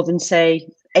more than, say,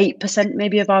 8%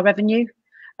 maybe of our revenue.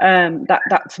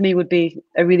 That for me would be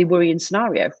a really worrying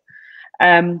scenario.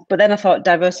 But then I thought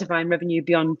diversifying revenue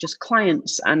beyond just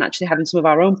clients and actually having some of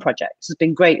our own projects has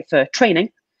been great for training.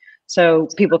 So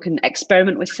people can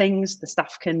experiment with things, the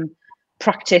staff can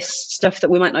practice stuff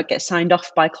that we might not get signed off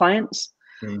by clients,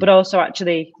 but also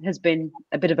actually has been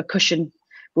a bit of a cushion.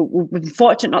 We've been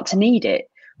fortunate not to need it,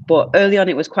 but early on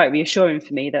it was quite reassuring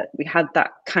for me that we had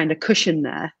that kind of cushion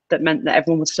there that meant that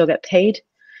everyone would still get paid.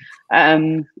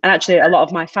 And actually a lot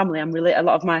of my family, a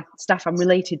lot of my staff I'm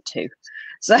related to.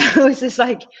 So it's just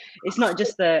like, it's not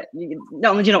just that,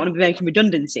 not only do you not want to be making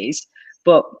redundancies,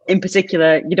 but in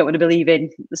particular, you don't want to believe in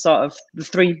the sort of the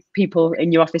 3 people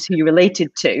in your office who you're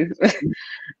related to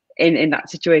in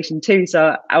that situation too.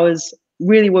 So I was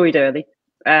really worried early.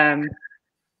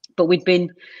 But we'd been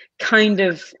kind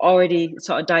of already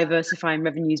sort of diversifying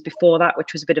revenues before that,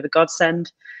 which was a bit of a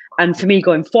godsend. And for me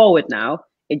going forward now,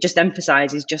 it just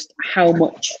emphasizes just how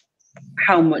much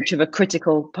of a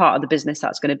critical part of the business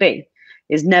that's going to be,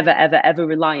 is never, ever, ever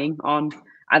relying on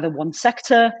either one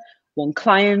sector, one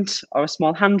client, or a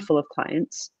small handful of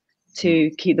clients to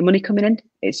keep the money coming in.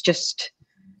 It's just,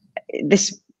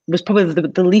 this was probably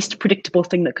the least predictable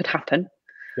thing that could happen.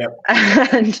 Yep.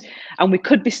 And we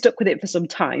could be stuck with it for some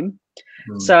time.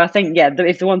 So I think, yeah,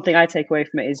 if the one thing I take away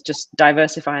from it is just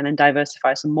diversify and then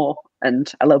diversify some more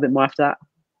and a little bit more after that.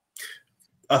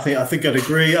 I think I'd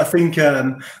agree. I think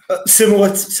similar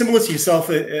to yourself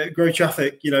at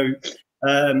GrowTraffic, you know,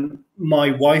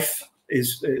 my wife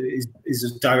is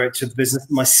a director of the business.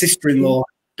 My sister-in-law,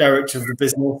 director of the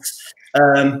business.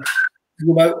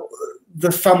 You know,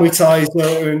 the family ties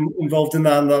are involved in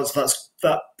that, and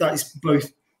that is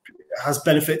both has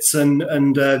benefits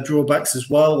and drawbacks as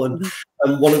well. And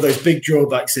one of those big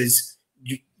drawbacks is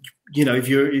you know, if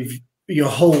your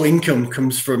whole income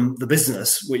comes from the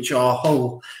business, which our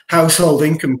whole household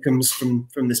income comes from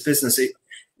this business, it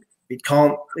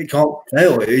can't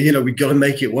fail. You know, we've got to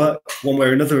make it work one way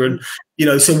or another. And you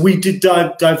know, so we did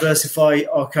diversify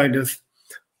our kind of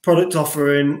product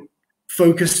offering,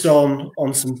 focused on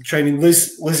some training.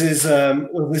 Liz is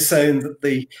saying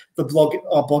that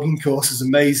our blogging course is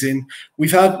amazing.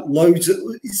 We've had loads of,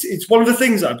 it's one of the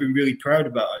things that I've been really proud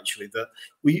about, actually, that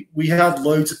we had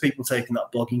loads of people taking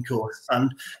that blogging course,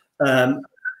 and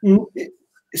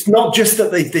it's not just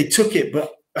that they took it,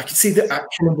 but I can see the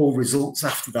actionable results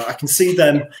after that. I can see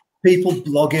people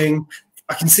blogging.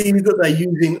 I can see that they're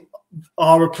using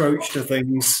our approach to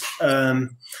things,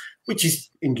 which is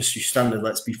industry standard,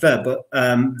 let's be fair, but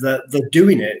they're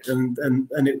doing it, and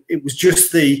it was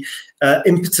just the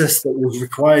impetus that was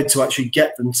required to actually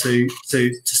get them to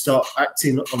start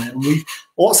acting on it. And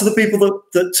lots of the people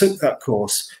that took that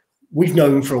course, we've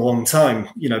known for a long time,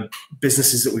 you know,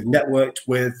 businesses that we've networked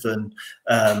with and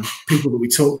people that we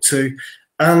talk to,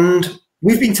 and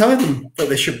we've been telling them that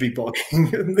they should be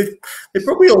blogging. And they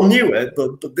probably all knew it,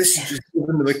 but this is just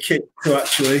giving them a kick to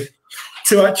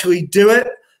actually do it.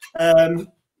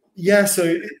 Yeah, so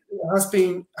it has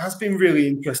been really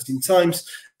interesting times.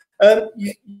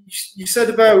 You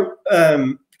said about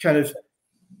kind of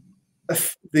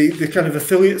the kind of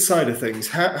affiliate side of things.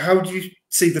 How do you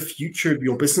see the future of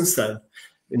your business then,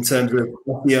 in terms of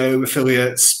SEO,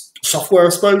 affiliates, software, I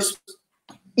suppose?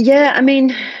 Yeah, I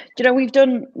mean, you know,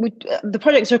 the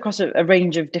projects are across a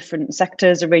range of different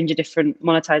sectors, a range of different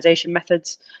monetization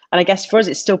methods. And I guess for us,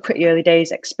 it's still pretty early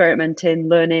days, experimenting,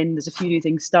 learning. There's a few new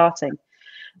things starting.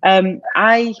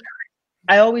 I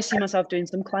always see myself doing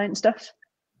some client stuff,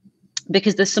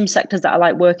 because there's some sectors that I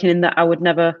like working in that I would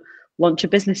never launch a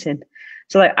business in.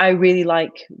 So like, I really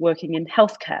like working in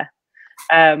healthcare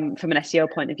from an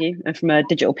SEO point of view, and from a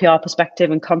digital PR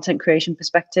perspective and content creation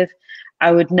perspective.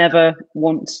 I would never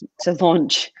want to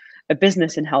launch a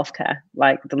business in healthcare,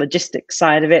 like the logistics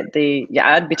side of it.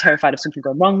 I'd be terrified of something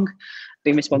going wrong,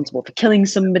 being responsible for killing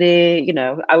somebody. You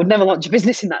know, I would never launch a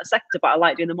business in that sector, but I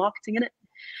like doing the marketing in it.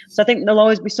 So I think there'll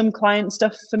always be some client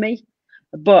stuff for me,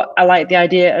 but I like the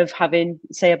idea of having,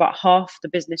 say, about half the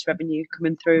business revenue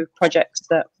coming through projects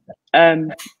that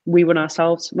we run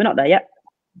ourselves. We're not there yet,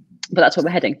 but that's where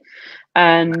we're heading.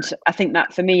 And I think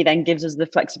that for me then gives us the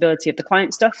flexibility of the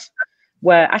client stuff,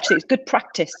 where actually it's good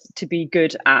practice to be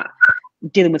good at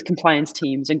dealing with compliance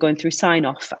teams and going through sign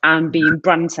off and being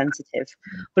brand sensitive.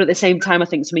 But at the same time, I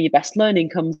think some of your best learning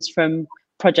comes from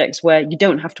projects where you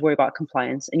don't have to worry about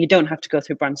compliance and you don't have to go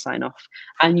through brand sign off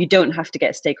and you don't have to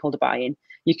get stakeholder buy-in.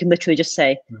 You can literally just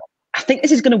say, I think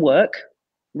this is going to work.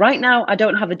 Right now, I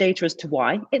don't have the data as to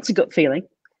why. It's a gut feeling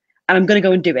and I'm going to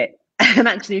go and do it. And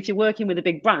actually, if you're working with a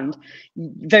big brand,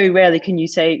 very rarely can you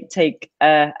take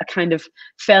a kind of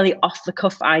fairly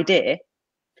off-the-cuff idea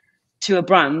to a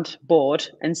brand board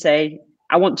and say,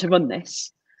 I want to run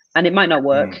this, and it might not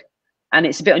work, and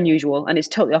it's a bit unusual, and it's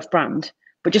totally off-brand,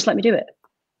 but just let me do it.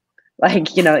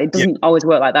 Like, you know, it doesn't always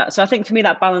work like that. So I think for me,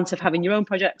 that balance of having your own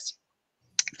projects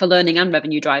for learning and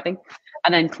revenue driving,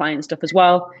 and then client stuff as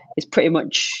well, is pretty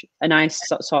much a nice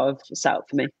sort of setup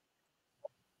for me.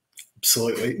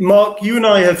 Absolutely. Mark, you and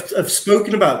I have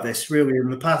spoken about this really in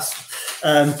the past.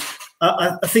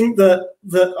 I think that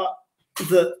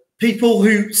people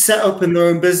who set up in their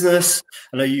own business,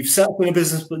 I know you've set up in a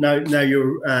business, but now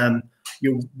you're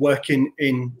working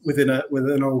within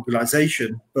an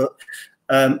organisation. But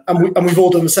and we've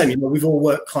all done the same. You know, we've all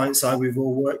worked client side. We've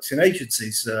all worked in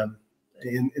agencies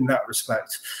in that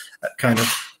respect, kind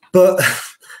of. But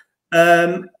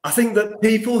I think that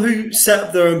people who set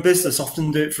up their own business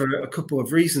often do it for a couple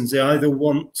of reasons. They either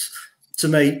want to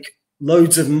make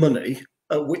loads of money,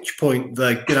 at which point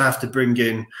they're going to have to bring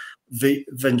in the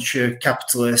venture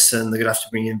capitalists and they're going to have to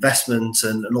bring investment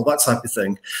and all that type of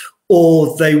thing,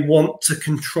 or they want to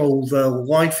control their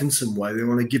life in some way. They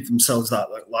want to give themselves that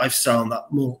lifestyle and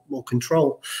that more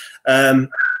control.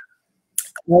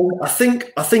 Well, I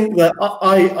think that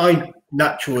I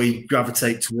naturally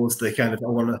gravitate towards the kind of, I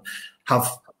want to have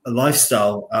a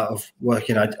lifestyle out of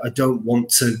working. I don't want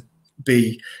to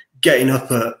be getting up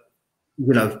at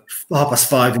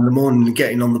 5:30 in the morning and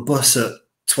getting on the bus at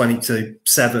 20 to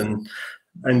 7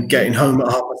 and getting home at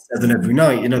 7:30 every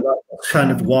night. You know, that's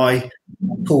kind of why I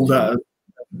pulled out of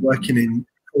working in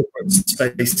corporate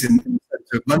space in the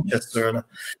centre of Manchester.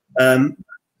 And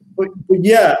but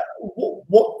yeah,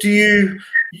 what do you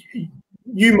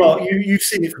Mark, you've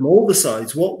seen it from all the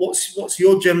sides. What's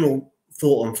your general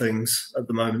thought on things at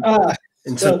the moment?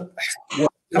 In terms of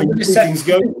where things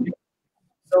go?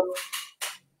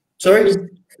 Sorry?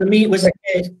 For me, it was I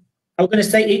was going to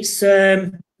say it's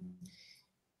for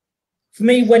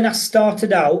me, when I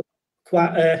started out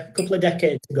quite a couple of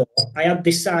decades ago, I had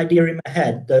this idea in my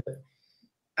head that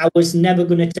I was never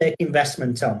going to take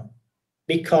investment on,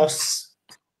 because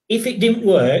if it didn't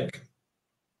work,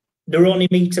 there were only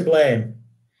me to blame.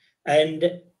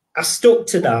 And I stuck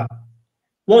to that.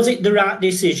 Was it the right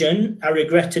decision? I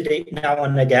regretted it now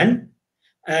and again.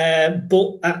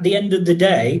 But at the end of the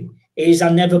day, I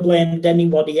never blamed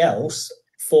anybody else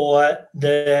for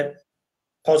the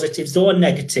positives or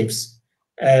negatives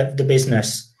of the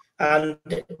business. And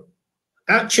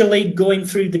actually, going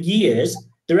through the years,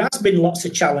 there has been lots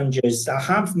of challenges. I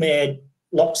have made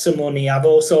lots of money. I've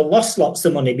also lost lots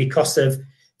of money because of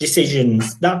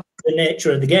decisions. That's the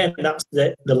nature of the game. That's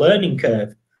the learning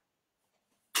curve.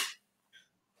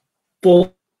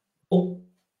 But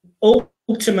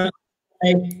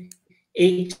ultimately,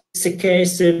 it's a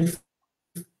case of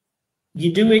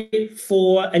you do it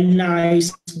for a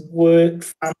nice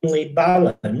work-family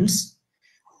balance,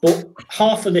 but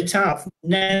half of the time,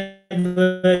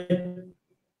 never.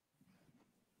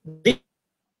 This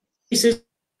is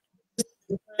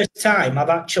the first time I've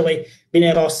actually been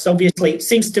able to. Obviously, it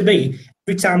seems to be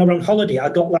every time we're on holiday, I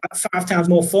got like 5 times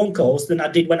more phone calls than I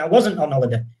did when I wasn't on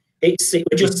holiday. It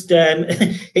would just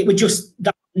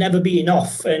that would never be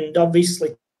enough, and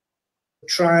obviously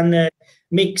trying to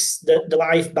mix the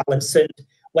life balance, and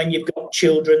when you've got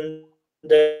children,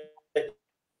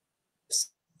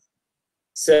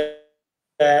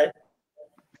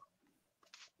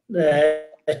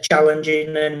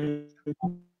 challenging and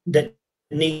that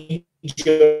need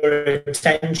your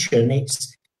attention.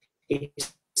 It's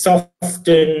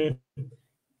often,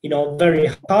 very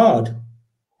hard,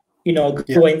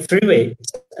 going through it.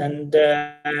 And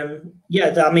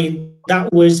I mean,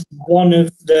 that was one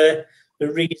of the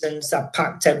reasons I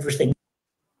packed everything.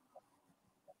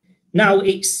 Now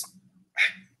it's,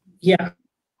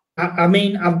 I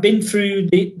mean, I've been through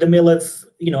the mill of,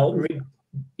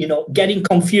 getting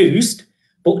confused,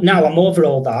 but now I'm over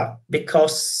all that,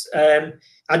 because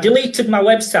I deleted my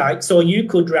website so you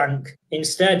could rank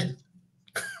instead.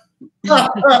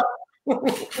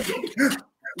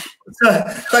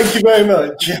 Thank you very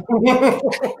much.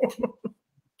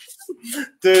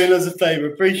 Doing us a favour,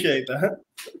 appreciate that.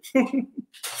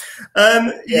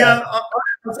 Yeah,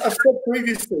 I've said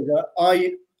previously that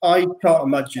I can't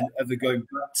imagine ever going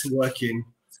back to working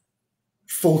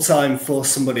full-time for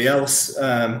somebody else.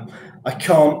 I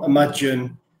can't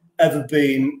imagine ever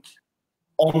being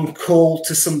on call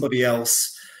to somebody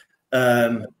else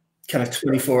kind of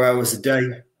 24 hours a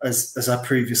day as I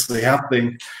previously have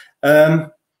been.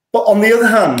 But on the other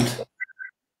hand,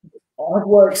 I've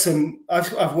worked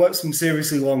some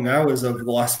seriously long hours over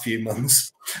the last few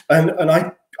months, and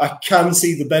I can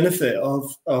see the benefit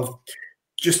of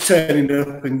just turning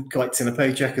up and collecting a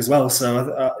paycheck as well.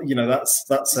 So you know, that's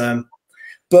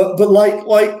but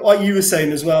like you were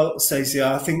saying as well, Stacey,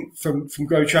 I think from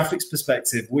GrowTraffic's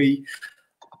perspective, we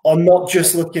are not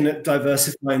just looking at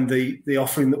diversifying the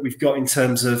offering that we've got in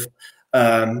terms of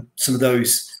some of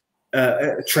those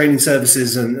training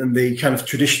services and the kind of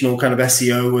traditional kind of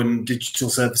SEO and digital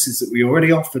services that we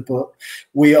already offered, but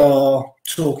we are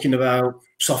talking about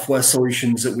software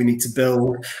solutions that we need to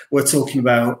build. We're talking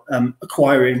about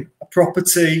acquiring a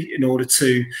property in order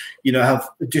to, you know, have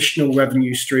additional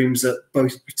revenue streams that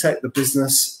both protect the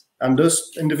business and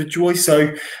us individually.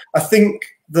 So I think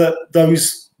that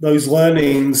those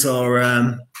learnings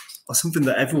are something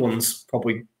that everyone's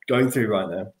probably going through right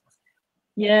now.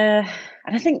 Yeah.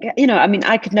 And I think, you know, I mean,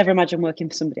 I could never imagine working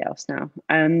for somebody else now.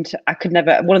 And I could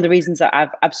never, one of the reasons that I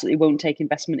absolutely won't take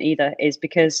investment either is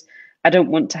because I don't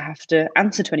want to have to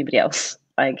answer to anybody else.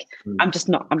 Like, I'm just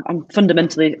not, I'm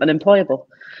fundamentally unemployable.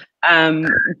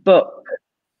 But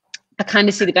I kind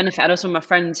of see the benefit. I know some of my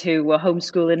friends who were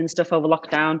homeschooling and stuff over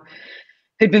lockdown,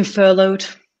 who'd been furloughed.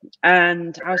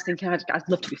 And I was thinking, I'd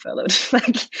love to be furloughed.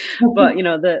 Like, but you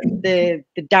know, the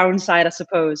downside, I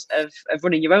suppose, of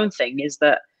running your own thing is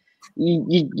that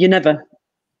you're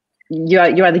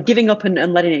either giving up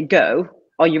and letting it go,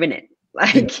 or you're in it.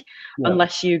 Like,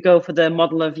 unless you go for the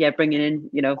model of bringing in,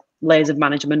 you know, layers of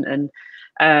management and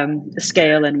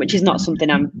scale, and which is not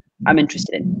something I'm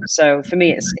interested in. So for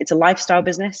me, it's a lifestyle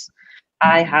business.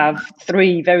 I have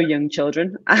 3 very young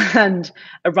children and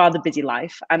a rather busy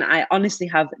life. And I honestly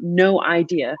have no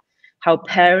idea how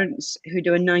parents who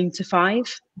do a 9 to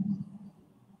 5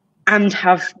 and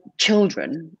have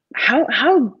children, how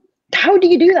do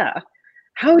you do that?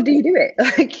 How do you do it?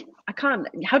 Like, I can't.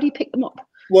 How do you pick them up?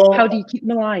 Well, how do you keep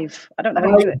them alive? I don't know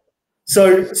how you do it.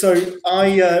 So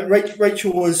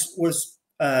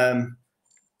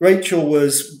Rachel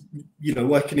was, you know,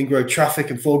 working in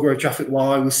GrowTraffic and for GrowTraffic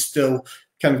while I was still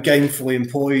kind of gainfully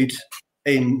employed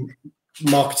in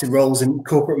marketing roles in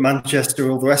corporate Manchester,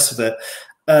 all the rest of it.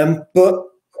 But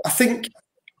I think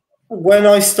when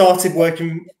I started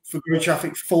working for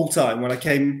GrowTraffic full time, when I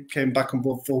came back on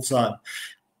board full time,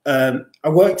 I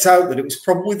worked out that it was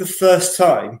probably the first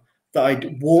time that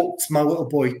I'd walked my little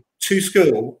boy to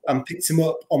school and picked him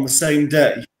up on the same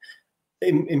day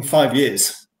in 5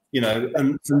 years. You know,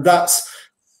 and that's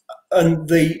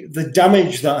the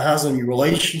damage that has on your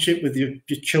relationship with your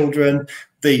children.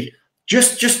 The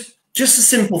just a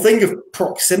simple thing of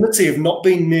proximity, of not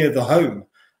being near the home,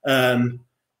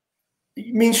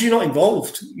 it means you're not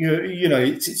involved. You know,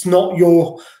 it's not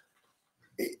your.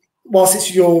 Whilst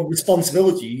it's your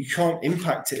responsibility, you can't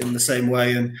impact it in the same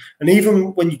way. And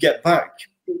even when you get back,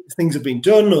 things have been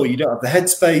done, or you don't have the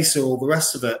headspace, or all the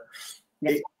rest of it.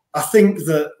 I think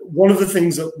that one of the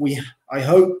things that I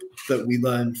hope that we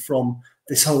learn from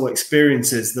this whole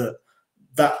experience is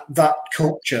that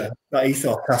culture, that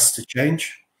ethos has to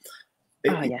change.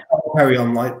 It can't carry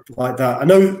on like that. I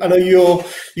know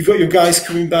you've got your guys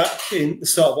coming back in the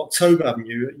start of October, haven't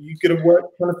you? Are you going to work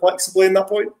kind of flexibly in that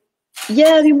point?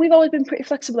 Yeah, I mean, we've always been pretty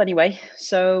flexible anyway.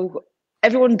 So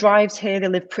everyone drives here. They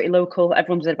live pretty local.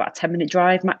 Everyone's at about a 10-minute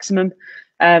drive maximum.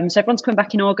 So everyone's coming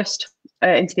back in August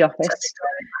into the office.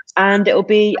 And it'll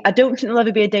be, I don't think there'll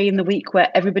ever be a day in the week where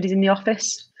everybody's in the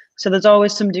office. So there's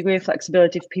always some degree of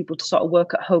flexibility for people to sort of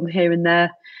work at home here and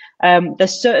there.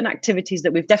 There's certain activities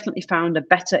that we've definitely found are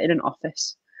better in an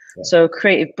office. Yeah. So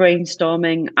creative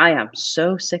brainstorming. I am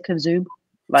so sick of Zoom.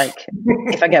 Like,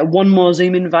 if I get one more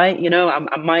Zoom invite, you know,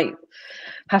 I might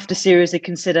have to seriously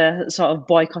consider sort of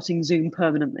boycotting Zoom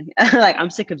permanently. Like, I'm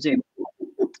sick of Zoom.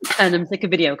 And I'm sick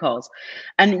of video calls.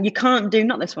 And you can't do,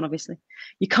 not this one, obviously,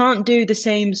 you can't do the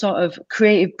same sort of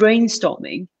creative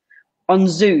brainstorming on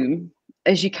Zoom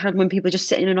as you can when people are just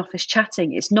sitting in an office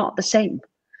chatting. It's not the same.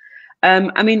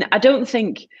 I mean, I don't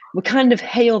think we kind of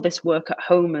hail this work at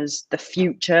home as the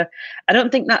future. I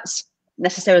don't think that's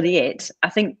necessarily it. I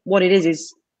think what it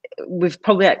is we've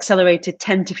probably accelerated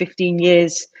 10 to 15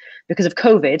 years because of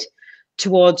COVID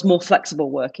towards more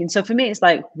flexible working. So for me, it's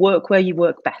like work where you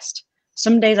work best.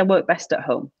 Some days I work best at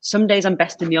home. Some days I'm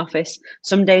best in the office.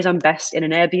 Some days I'm best in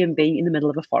an Airbnb in the middle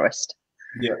of a forest.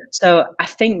 Yeah. So I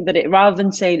think that rather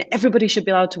than saying everybody should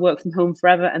be allowed to work from home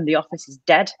forever and the office is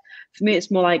dead, for me,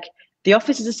 it's more like the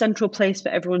office is a central place for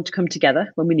everyone to come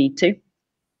together when we need to.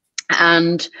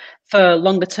 And for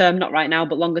longer term, not right now,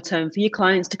 but longer term, for your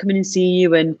clients to come in and see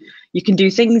you, and you can do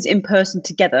things in person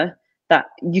together that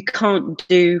you can't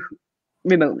do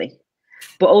remotely.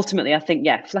 But ultimately, I think,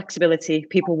 yeah, flexibility,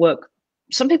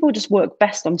 some people just work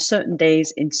best on certain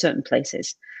days in certain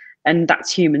places. And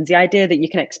that's humans. The idea that you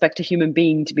can expect a human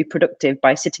being to be productive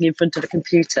by sitting in front of a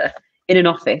computer in an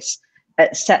office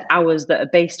at set hours that are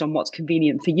based on what's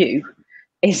convenient for you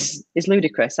is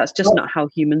ludicrous. That's just not how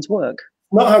humans work.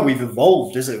 Not how we've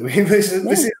evolved, is it?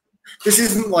 This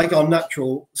isn't like our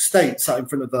natural state sat in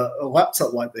front of a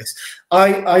laptop like this.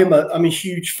 I'm a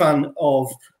huge fan of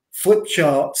flip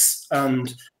charts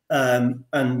and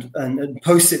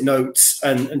post-it notes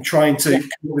and trying to come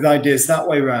up with ideas that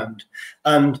way around.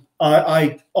 And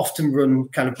I often run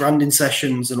kind of branding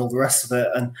sessions and all the rest of it.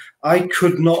 And I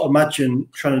could not imagine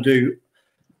trying to do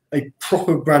a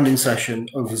proper branding session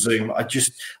over Zoom. I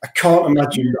can't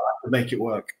imagine that I could make it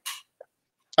work.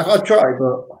 I'd try,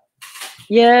 but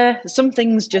yeah, some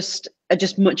things are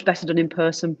just much better done in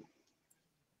person.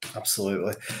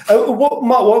 Absolutely.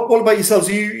 Mark, what about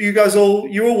yourselves?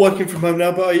 You're all working from home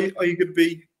now, but are you going to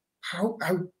be? How?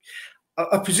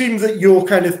 I presume that your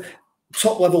kind of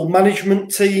top level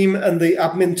management team and the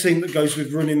admin team that goes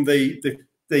with running I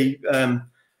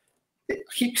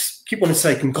keep wanting to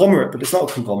say conglomerate, but it's not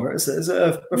a conglomerate, is it? Is it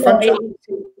a franchise?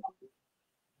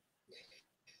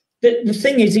 The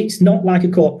thing is, it's not like a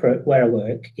corporate where I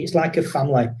work. It's like a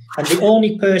family. And the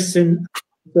only person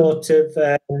sort of,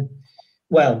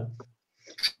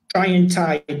 try and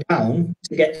tie down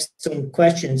to get some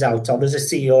questions out of is a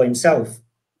CEO himself.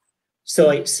 So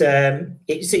it's a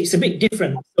bit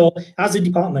different. So as a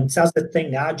department, as a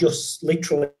thing, I just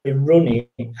literally run it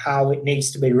how it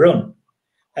needs to be run.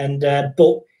 And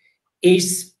but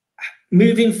is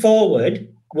moving forward,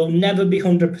 will never be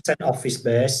 100%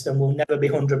 office-based and will never be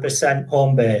 100%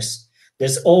 home-based.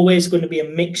 There's always going to be a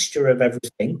mixture of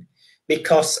everything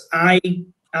because I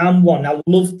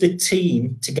love the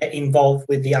team to get involved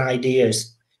with the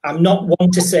ideas. I'm not one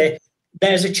to say,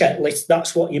 there's a checklist,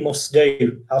 that's what you must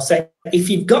do. I'll say, if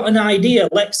you've got an idea,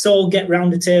 let's all get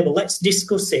round the table, let's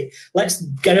discuss it, let's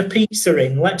get a pizza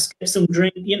in, let's get some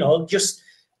drink, just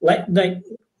get the,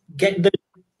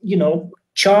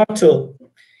 chart up.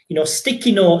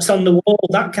 Sticky notes on the wall,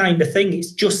 that kind of thing.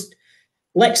 It's just,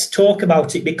 let's talk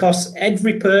about it because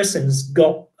every person's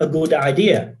got a good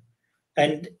idea.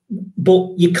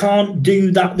 But you can't do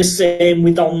that the same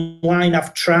with online.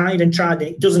 I've tried and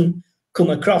it doesn't come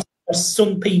across.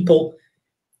 Some people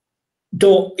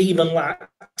don't even like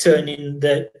turning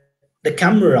the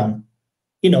camera on.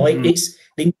 It's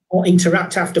they don't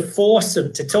interact. I have to force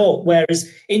them to talk.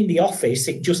 Whereas in the office,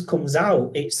 it just comes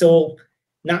out. It's all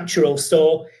natural.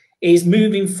 So is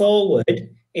moving forward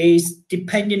is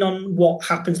depending on what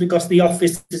happens because the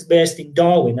office is based in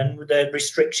Darwin and with the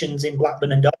restrictions in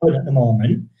Blackburn and Darwin at the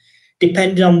moment,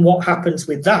 depending on what happens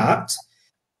with that,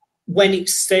 when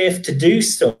it's safe to do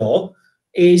so,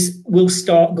 we'll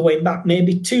start going back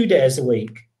maybe 2 days a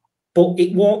week. But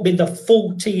it won't be the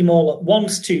full team all at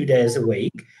once 2 days a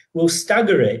week. We'll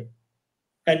stagger it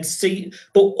and see.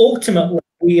 But ultimately,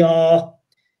 we are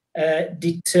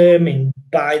determined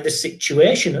by the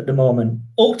situation at the moment.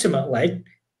 Ultimately,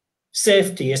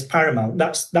 safety is paramount.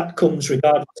 That comes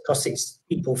regardless because it's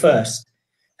people first.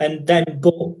 And then,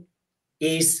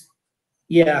 there's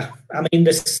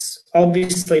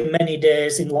obviously many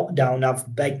days in lockdown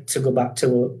I've begged to go back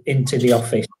into the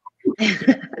office.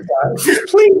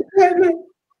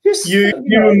 Please, you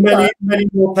and many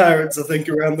more parents, I think,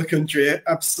 around the country.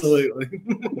 Absolutely.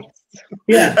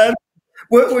 Yeah.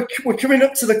 We're coming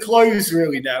up to the close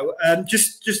really now.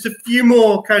 Just a few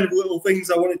more kind of little things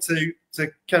I wanted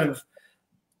to kind of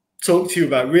talk to you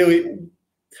about. Really,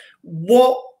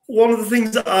 one of the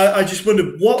things that I just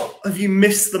wondered, what have you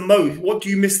missed the most? What do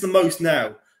you miss the most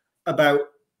now about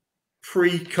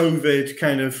pre-COVID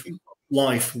kind of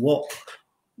life? What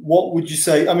would you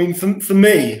say? I mean, for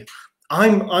me,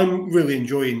 I'm really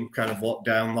enjoying kind of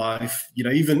lockdown life.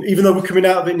 Even though we're coming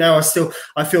out of it now,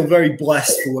 I feel very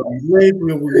blessed for where we live.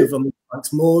 We live on the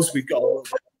Manx Moors. We've got a lot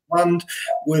of land.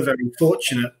 We're very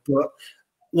fortunate, but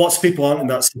lots of people aren't in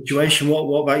that situation.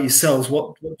 What about yourselves?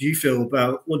 What do you feel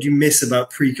about? What do you miss about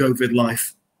pre-COVID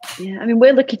life? Yeah, I mean,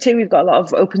 we're lucky too. We've got a lot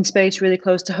of open space really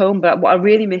close to home. But what I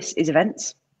really miss is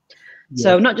events. Yeah.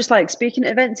 So not just like speaking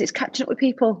at events, it's catching up with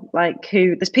people.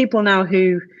 There's people now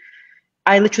who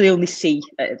I literally only see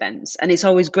at events, and it's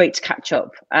always great to catch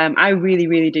up. I really,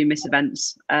 really do miss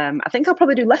events. I think I'll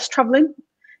probably do less traveling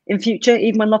in future,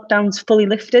 even when lockdown's fully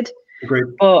lifted. Agreed.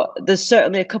 But there's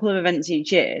certainly a couple of events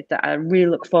each year that I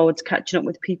really look forward to catching up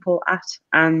with people at.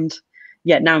 And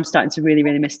yeah, now I'm starting to really,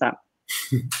 really miss that.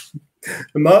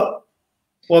 Mark,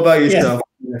 what about yourself?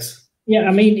 Yes. Yeah,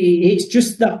 I mean, it's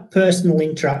just that personal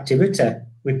interactivity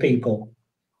with people.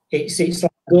 It's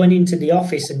like going into the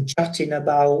office and chatting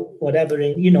about whatever,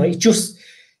 it's just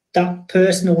that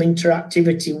personal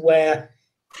interactivity where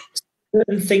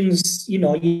certain things,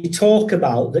 you talk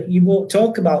about that you won't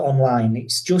talk about online.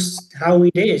 It's just how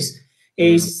it is.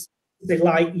 Is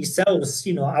like yourselves,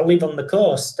 I live on the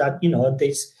coast.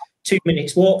 There's 2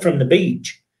 minutes walk from the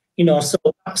beach, so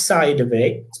that side of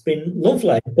it's been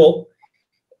lovely. But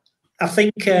I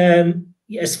think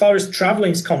as far as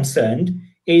traveling is concerned,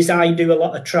 is I do a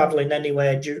lot of traveling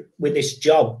anywhere with this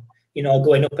job,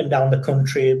 going up and down the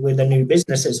country with the new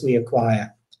businesses we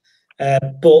acquire.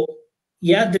 But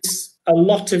yeah, there's a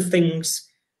lot of things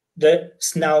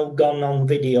that's now gone on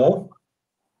video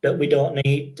that we don't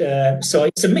need. So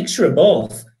it's a mixture of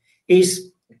both. It's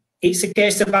a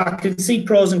case of I can see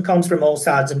pros and cons from all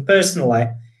sides, and personally,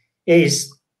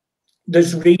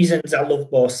 there's reasons I love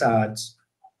both sides.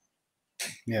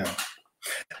 Yeah.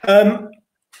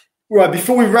 Right.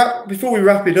 Before we wrap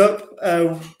it up,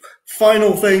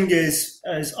 final thing is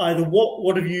either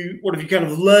what have you kind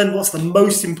of learned? What's the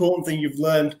most important thing you've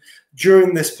learned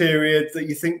during this period that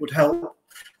you think would help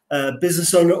a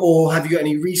business owner, or have you got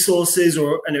any resources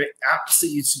or any apps that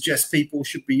you'd suggest people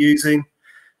should be using?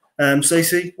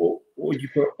 Stacy, what would you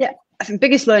put? Yeah, I think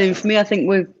biggest learning for me, I think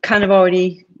we've kind of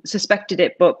already suspected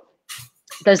it, but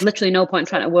there's literally no point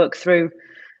trying to work through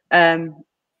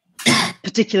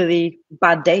particularly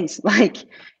bad days. Like,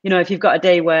 if you've got a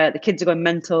day where the kids are going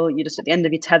mental, you're just at the end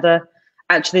of your tether.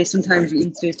 Actually, sometimes what you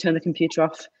need to do is turn the computer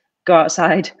off, go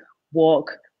outside,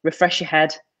 walk, refresh your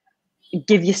head,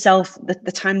 give yourself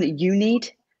the time that you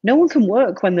need. No one can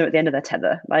work when they're at the end of their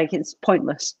tether. Like, it's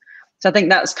pointless. So I think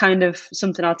that's kind of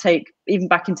something I'll take even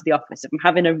back into the office. If I'm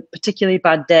having a particularly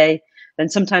bad day, then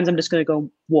sometimes I'm just going to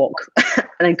go walk and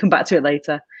then come back to it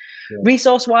later. Yeah.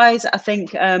 Resource-wise, I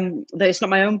think that it's not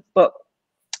my own, but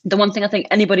the one thing I think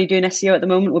anybody doing SEO at the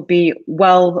moment would be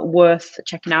well worth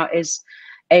checking out is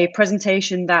a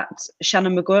presentation that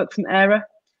Shannon McGurk from ERA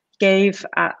gave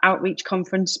at Outreach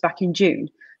Conference back in June.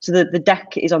 So the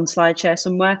deck is on SlideShare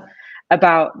somewhere,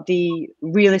 about the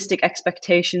realistic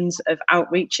expectations of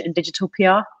outreach and digital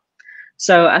PR.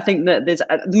 So I think that there's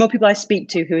the more people I speak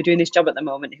to who are doing this job at the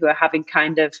moment, who are having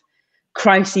kind of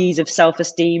crises of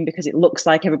self-esteem because it looks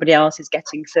like everybody else is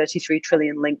getting 33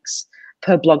 trillion links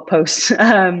per blog post.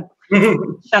 Shannon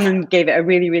gave it a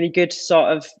really, really good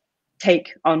sort of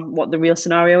take on what the real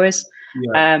scenario is.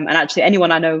 Yeah. And actually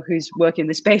anyone I know who's working in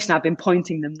this space now, I've been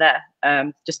pointing them there,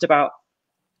 just about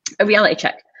a reality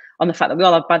check on the fact that we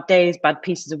all have bad days, bad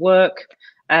pieces of work,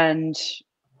 and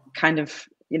kind of,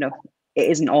 it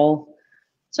isn't all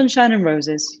sunshine and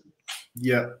roses.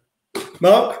 Yeah.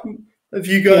 Mark, have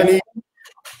you got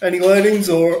any learnings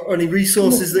or any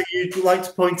resources that you'd like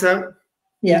to point out?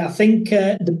 Yeah, I think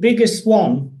the biggest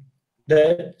one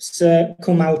that's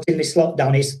come out in this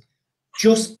lockdown is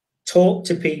just talk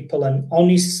to people and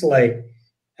honestly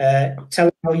tell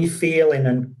them how you're feeling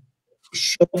and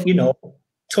show,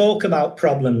 talk about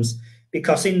problems,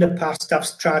 because in the past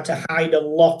I've tried to hide a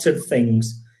lot of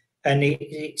things and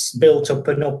it's built up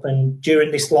and up, and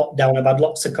during this lockdown I've had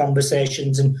lots of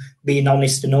conversations and being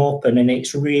honest and open, and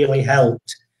it's really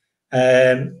helped,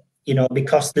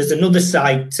 because there's another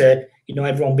side to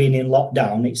everyone being in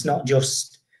lockdown. It's not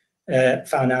just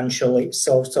financial, it's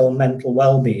also mental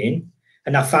well-being,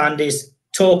 and I find is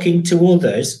talking to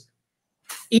others,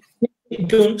 it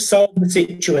doesn't solve the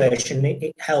situation,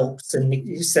 it helps, and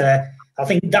it's I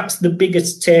think that's the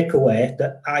biggest takeaway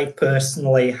that I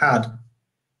personally had.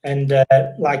 And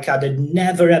like I had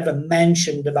never ever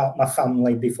mentioned about my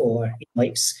family before,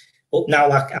 but now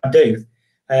I do.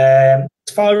 As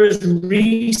far as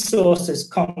resources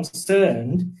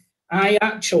concerned, I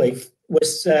actually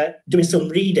was doing some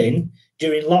reading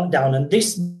during lockdown, and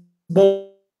this book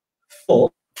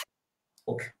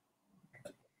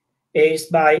is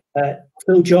by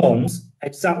Phil Jones,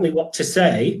 Exactly What to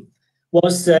Say,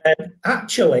 was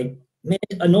actually made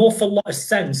an awful lot of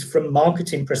sense from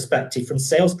marketing perspective, from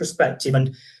sales perspective,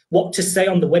 and what to say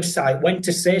on the website, when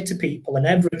to say to people and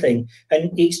everything.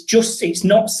 And it's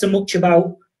not so much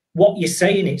about what you're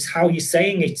saying, it's how you're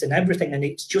saying it and everything. And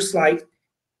it's just like,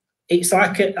 it's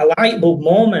like a light bulb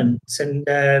moment. And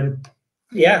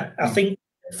I think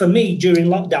for me during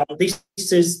lockdown, this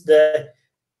is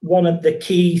one of the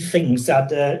key things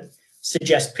I'd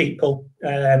suggest people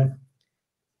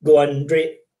go and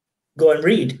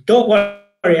read. Don't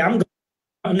worry, I'm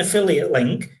an affiliate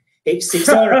link. It's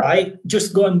all right.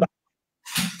 Just going back.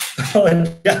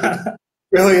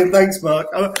 Brilliant, thanks, Mark.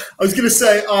 I was going to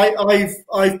say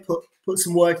I've put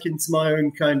some work into my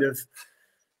own kind of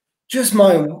just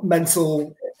my own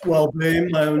mental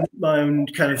well-being, my own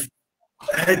kind of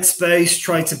headspace.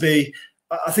 Try to be.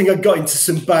 I think I got into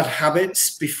some bad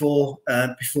habits before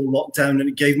lockdown, and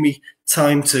it gave me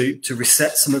time to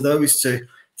reset some of those, to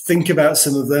think about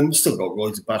some of them. Still got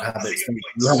loads of bad habits,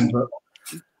 but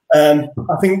I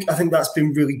think that's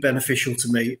been really beneficial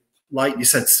to me. Like you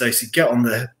said, Stacey, get on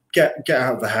there, get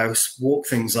out of the house, walk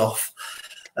things off.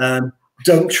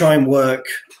 Don't try and work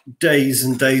days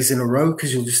and days in a row,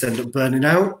 because you'll just end up burning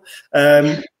out.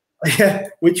 Yeah,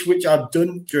 which I've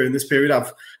done during this period.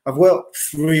 I've worked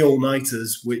 3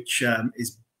 all-nighters, which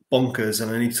is bonkers, and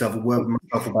I need to have a word with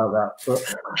myself about that.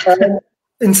 But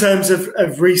in terms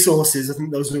of resources, I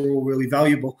think those are all really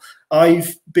valuable.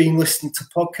 I've been listening to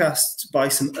podcasts by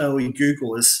some early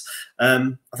Googlers.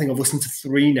 I think I've listened to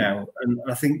 3 now, and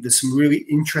I think there's some really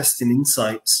interesting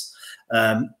insights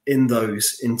in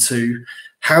those into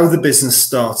how the business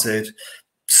started,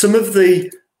 some of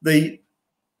the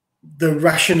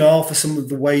rationale for some of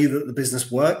the way that the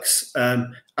business works,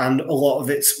 and a lot of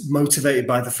it's motivated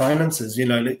by the finances, you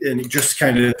know, and it just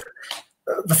kind of,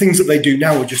 the things that they do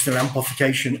now are just an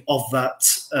amplification of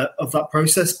that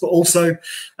process, but also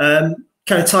kind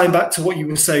of tying back to what you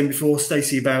were saying before,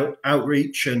 Stacey, about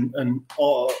outreach and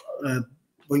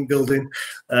link building.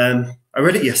 I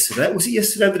read it yesterday. Was it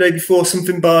yesterday or the day before?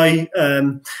 Something by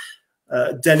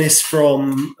Dennis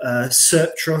from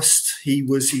Cert Trust. He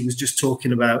was just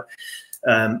talking about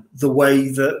the way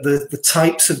that the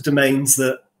types of domains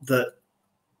that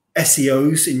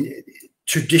SEOs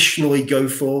traditionally go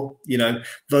for, you know,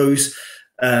 those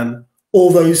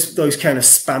all those kind of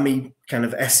spammy kind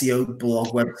of SEO blog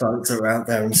websites that are out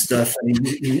there and stuff. And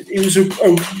it was a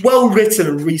well written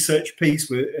and researched piece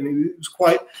with, and it was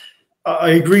quite. I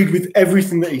agreed with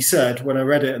everything that he said when I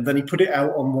read it, and then he put it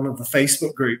out on one of the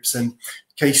Facebook groups, and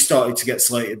he started to get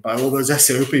slated by all those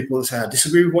SEO people that said, "I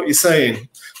disagree with what you're saying."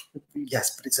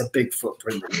 Yes, but it's a big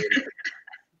footprint.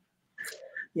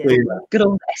 Yeah. Good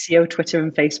old SEO, Twitter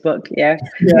and Facebook. Yeah.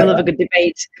 We'll have a good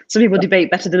debate. Some people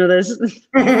debate better than others.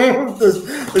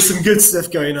 there's some good stuff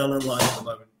going on online at the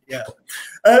moment. Yeah.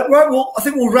 Right, well, I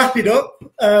think we'll wrap it up.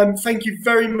 Thank you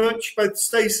very much, both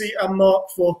Stacey and Mark,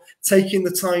 for taking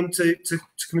the time to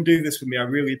come and do this with me. I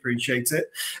really appreciate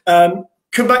it.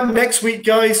 Come back next week,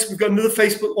 guys. We've got another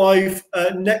Facebook Live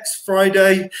next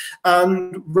Friday,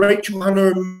 and Rachel,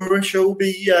 Hannah, and Marisha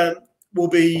will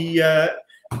be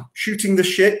shooting the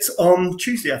shit on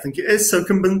Tuesday, I think it is. So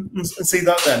come and see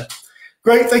that then.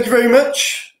 Great, thank you very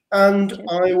much, and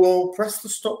I will press the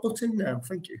stop button now.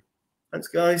 Thank you. Thanks,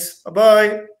 guys.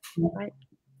 Bye-bye. Bye.